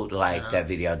old. Like, that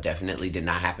video definitely did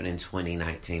not happen in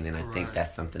 2019. And I think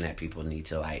that's something that people need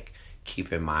to, like,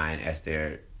 keep in mind as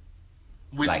they're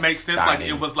makes sense. Like,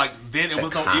 it was like then it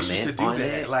was no issue to do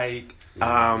that. Like,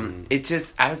 I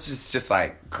was just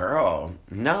like, girl,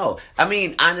 no. I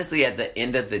mean, honestly, at the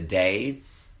end of the day,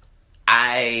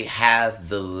 I have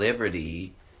the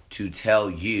liberty to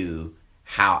tell you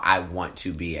how I want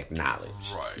to be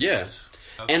acknowledged. Right. Yes.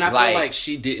 And I feel like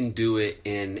she didn't do it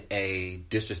in a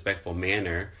disrespectful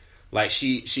manner. Like,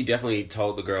 she definitely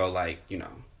told the girl, like, you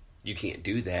know, you can't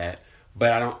do that.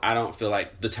 But I don't feel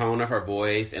like the tone of her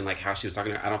voice and like how she was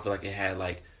talking to her, I don't feel like it had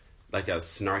like a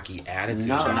snarky attitude.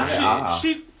 No, not at all.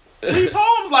 She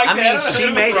poems like that.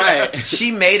 I mean,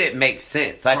 she made it make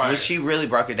sense. Like, when she really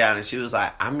broke it down and she was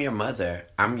like, I'm your mother,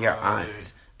 I'm your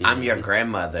aunt, I'm your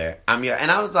grandmother,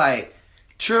 and I was like,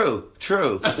 true,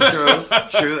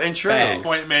 and true.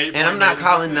 Point made. And I'm not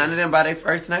calling none of them by their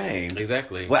first name.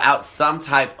 Exactly. Without some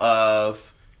type of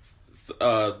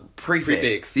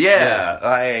prefix. Yeah,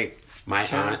 like my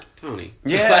aunt Tony.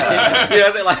 Yeah,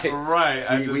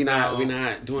 right. We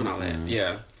not doing all that.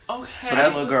 Yeah. Okay. So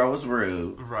that little girl was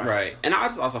rude. Right. And I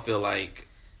just also feel like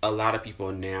a lot of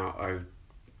people now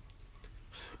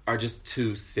are just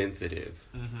too sensitive.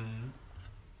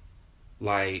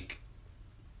 Like,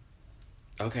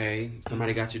 okay,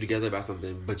 somebody got you together about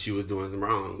something, but you was doing something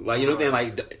wrong. Like, you know what I'm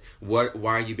saying? Like,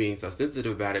 why are you being so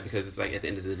sensitive about it? Because it's like, at the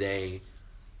end of the day,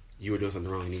 you were doing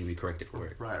something wrong. You need to be corrected for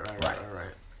it. Right.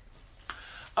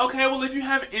 Okay, well, if you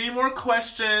have any more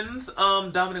questions,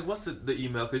 Dominic, what's the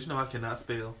email? Because you know I cannot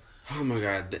spell. Oh my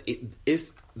God.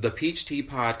 It's the Peach Tea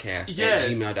Podcast at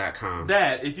gmail.com.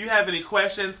 That. If you have any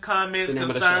questions, comments,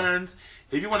 concerns,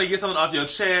 if you want to get something off your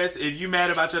chest, if you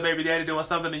mad about your baby daddy doing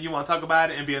something and you want to talk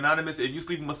about it and be anonymous, if you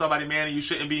sleeping with somebody, man, and you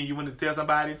shouldn't be and you want to tell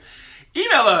somebody,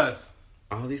 email us.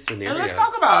 All these scenarios. And let's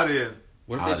talk about it.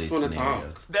 What if they just want to talk?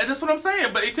 That's what I'm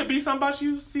saying. But it could be something about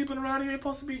you sleeping around here. Ain't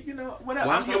supposed to be, whatever.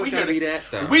 Why is it always got to be that,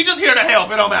 though? We just here to help.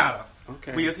 It don't matter.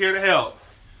 Okay. We just here to help.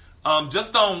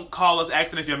 Just don't call us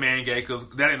asking if your man gay, because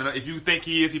that ain't enough. If you think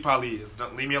he is, he probably is.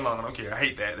 Don't leave me alone. I don't care. I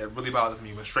hate that. That really bothers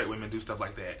me when straight women do stuff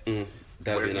like that.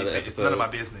 That'll be another episode. It's none of my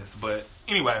business. But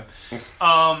anyway,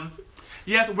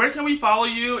 yes. Where can we follow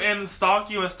you and stalk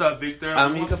you and stuff, Victor?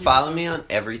 You can follow me on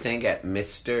everything at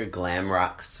Mr.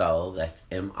 Glamrock Soul. That's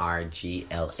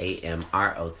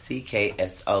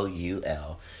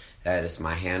MrGlamrockSoul. That is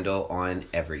my handle on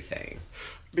everything.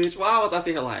 Bitch, why was I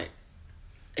sitting here like?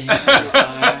 Trying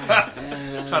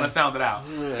to sound it out.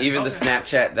 Even the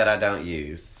Snapchat that I don't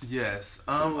use. Yes.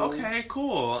 Okay,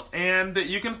 cool. And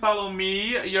you can follow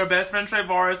me, your best friend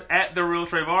Trevaris, at The Real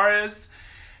Trevaris.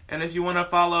 And if you want to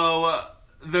follow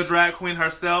the drag queen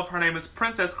herself, her name is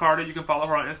Princess Carter. You can follow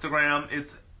her on Instagram.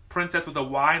 It's Princess with a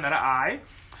Y, not an I.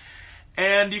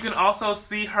 And you can also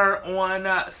see her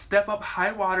on Step Up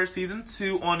High Water Season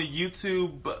 2 on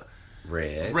YouTube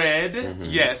Red. Mm-hmm.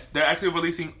 Yes. They're actually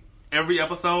releasing every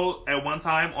episode at one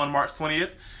time on March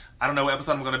 20th. I don't know what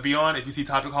episode I'm going to be on. If you see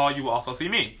Todrick Hall, you will also see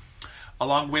me.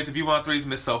 Along with V103's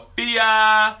Miss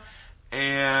Sophia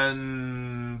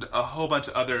and a whole bunch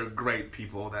of other great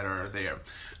people that are there.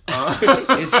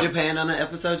 Is Japan on the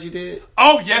episode you did?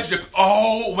 Oh, yes.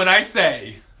 When I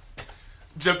say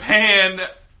Japan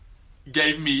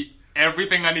gave me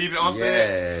everything I needed on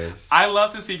set. I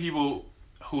love to see people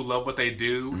who love what they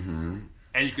do. Mm-hmm.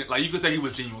 And you could tell he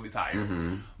was genuinely tired.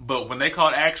 Mm-hmm. But when they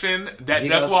called action, that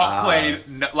duck walk played,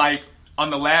 like, on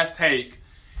the last take,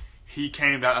 he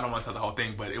came down. I don't want to tell the whole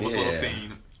thing, but it was a little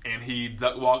scene. And he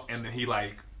duck walked, and then he,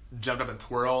 like, jumped up and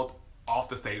twirled off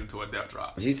the stage into a death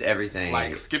drop. He's everything.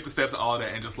 Like, skipped the steps and all of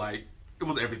that, and just, like, it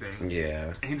was everything.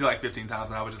 Yeah. And he did, like, 15 times,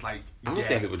 and I was just, like, I don't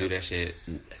see people do that shit.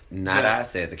 I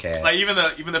said the cast. Like, even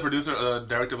the producer,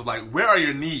 director was like, where are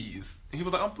your knees? And he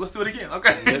was like, let's do it again.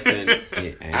 Okay. Listen,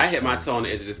 I hit my toe on the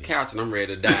edge of this couch, and I'm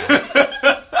ready to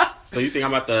die. So you think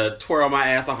I'm about to twirl my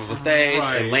ass off of a stage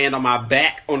and land on my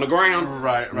back on the ground?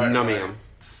 Right. No, ma'am.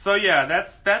 So, yeah,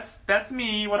 that's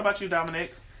me. What about you,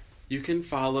 Dominic? You can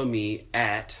follow me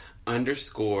at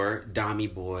 _DommyBoy_.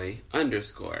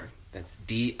 That's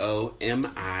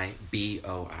DOMIBOI_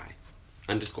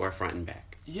 front and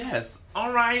back. Yes.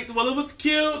 All right. Well, it was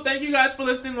cute. Thank you guys for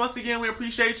listening once again. We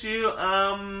appreciate you.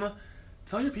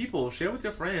 Tell your people. Share with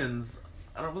your friends.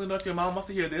 I don't really know if your mom wants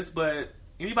to hear this, but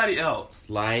anybody else.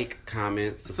 Like,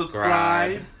 comment,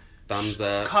 subscribe. Thumbs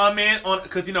up. Comment on,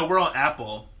 because, we're on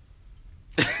Apple.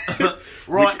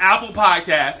 We're on Apple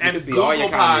Podcasts and Google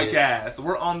Podcasts.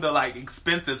 We're on the, like,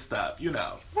 expensive stuff,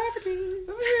 EBT.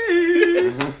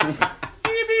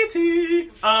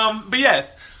 But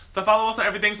yes, so follow us on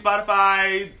everything: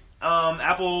 Spotify,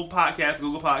 Apple Podcasts,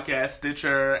 Google Podcasts,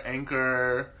 Stitcher,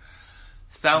 Anchor,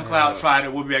 SoundCloud. Tried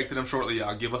it. We'll be back to them shortly,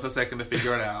 y'all. Give us a second to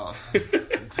figure it out.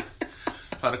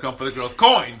 Try to come for the girls'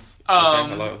 coins.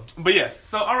 Hello. But yes,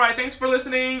 so all right. Thanks for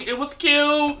listening. It was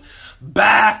cute.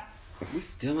 Bye. We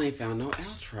still ain't found no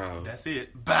outro. That's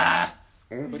it. Bye.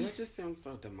 But that just sounds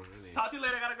so demonic. Talk to you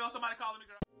later. I gotta go. Somebody calling me,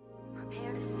 girl.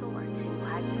 Prepare to soar to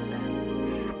heights with us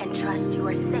and trust you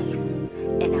are safe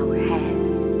in our hands.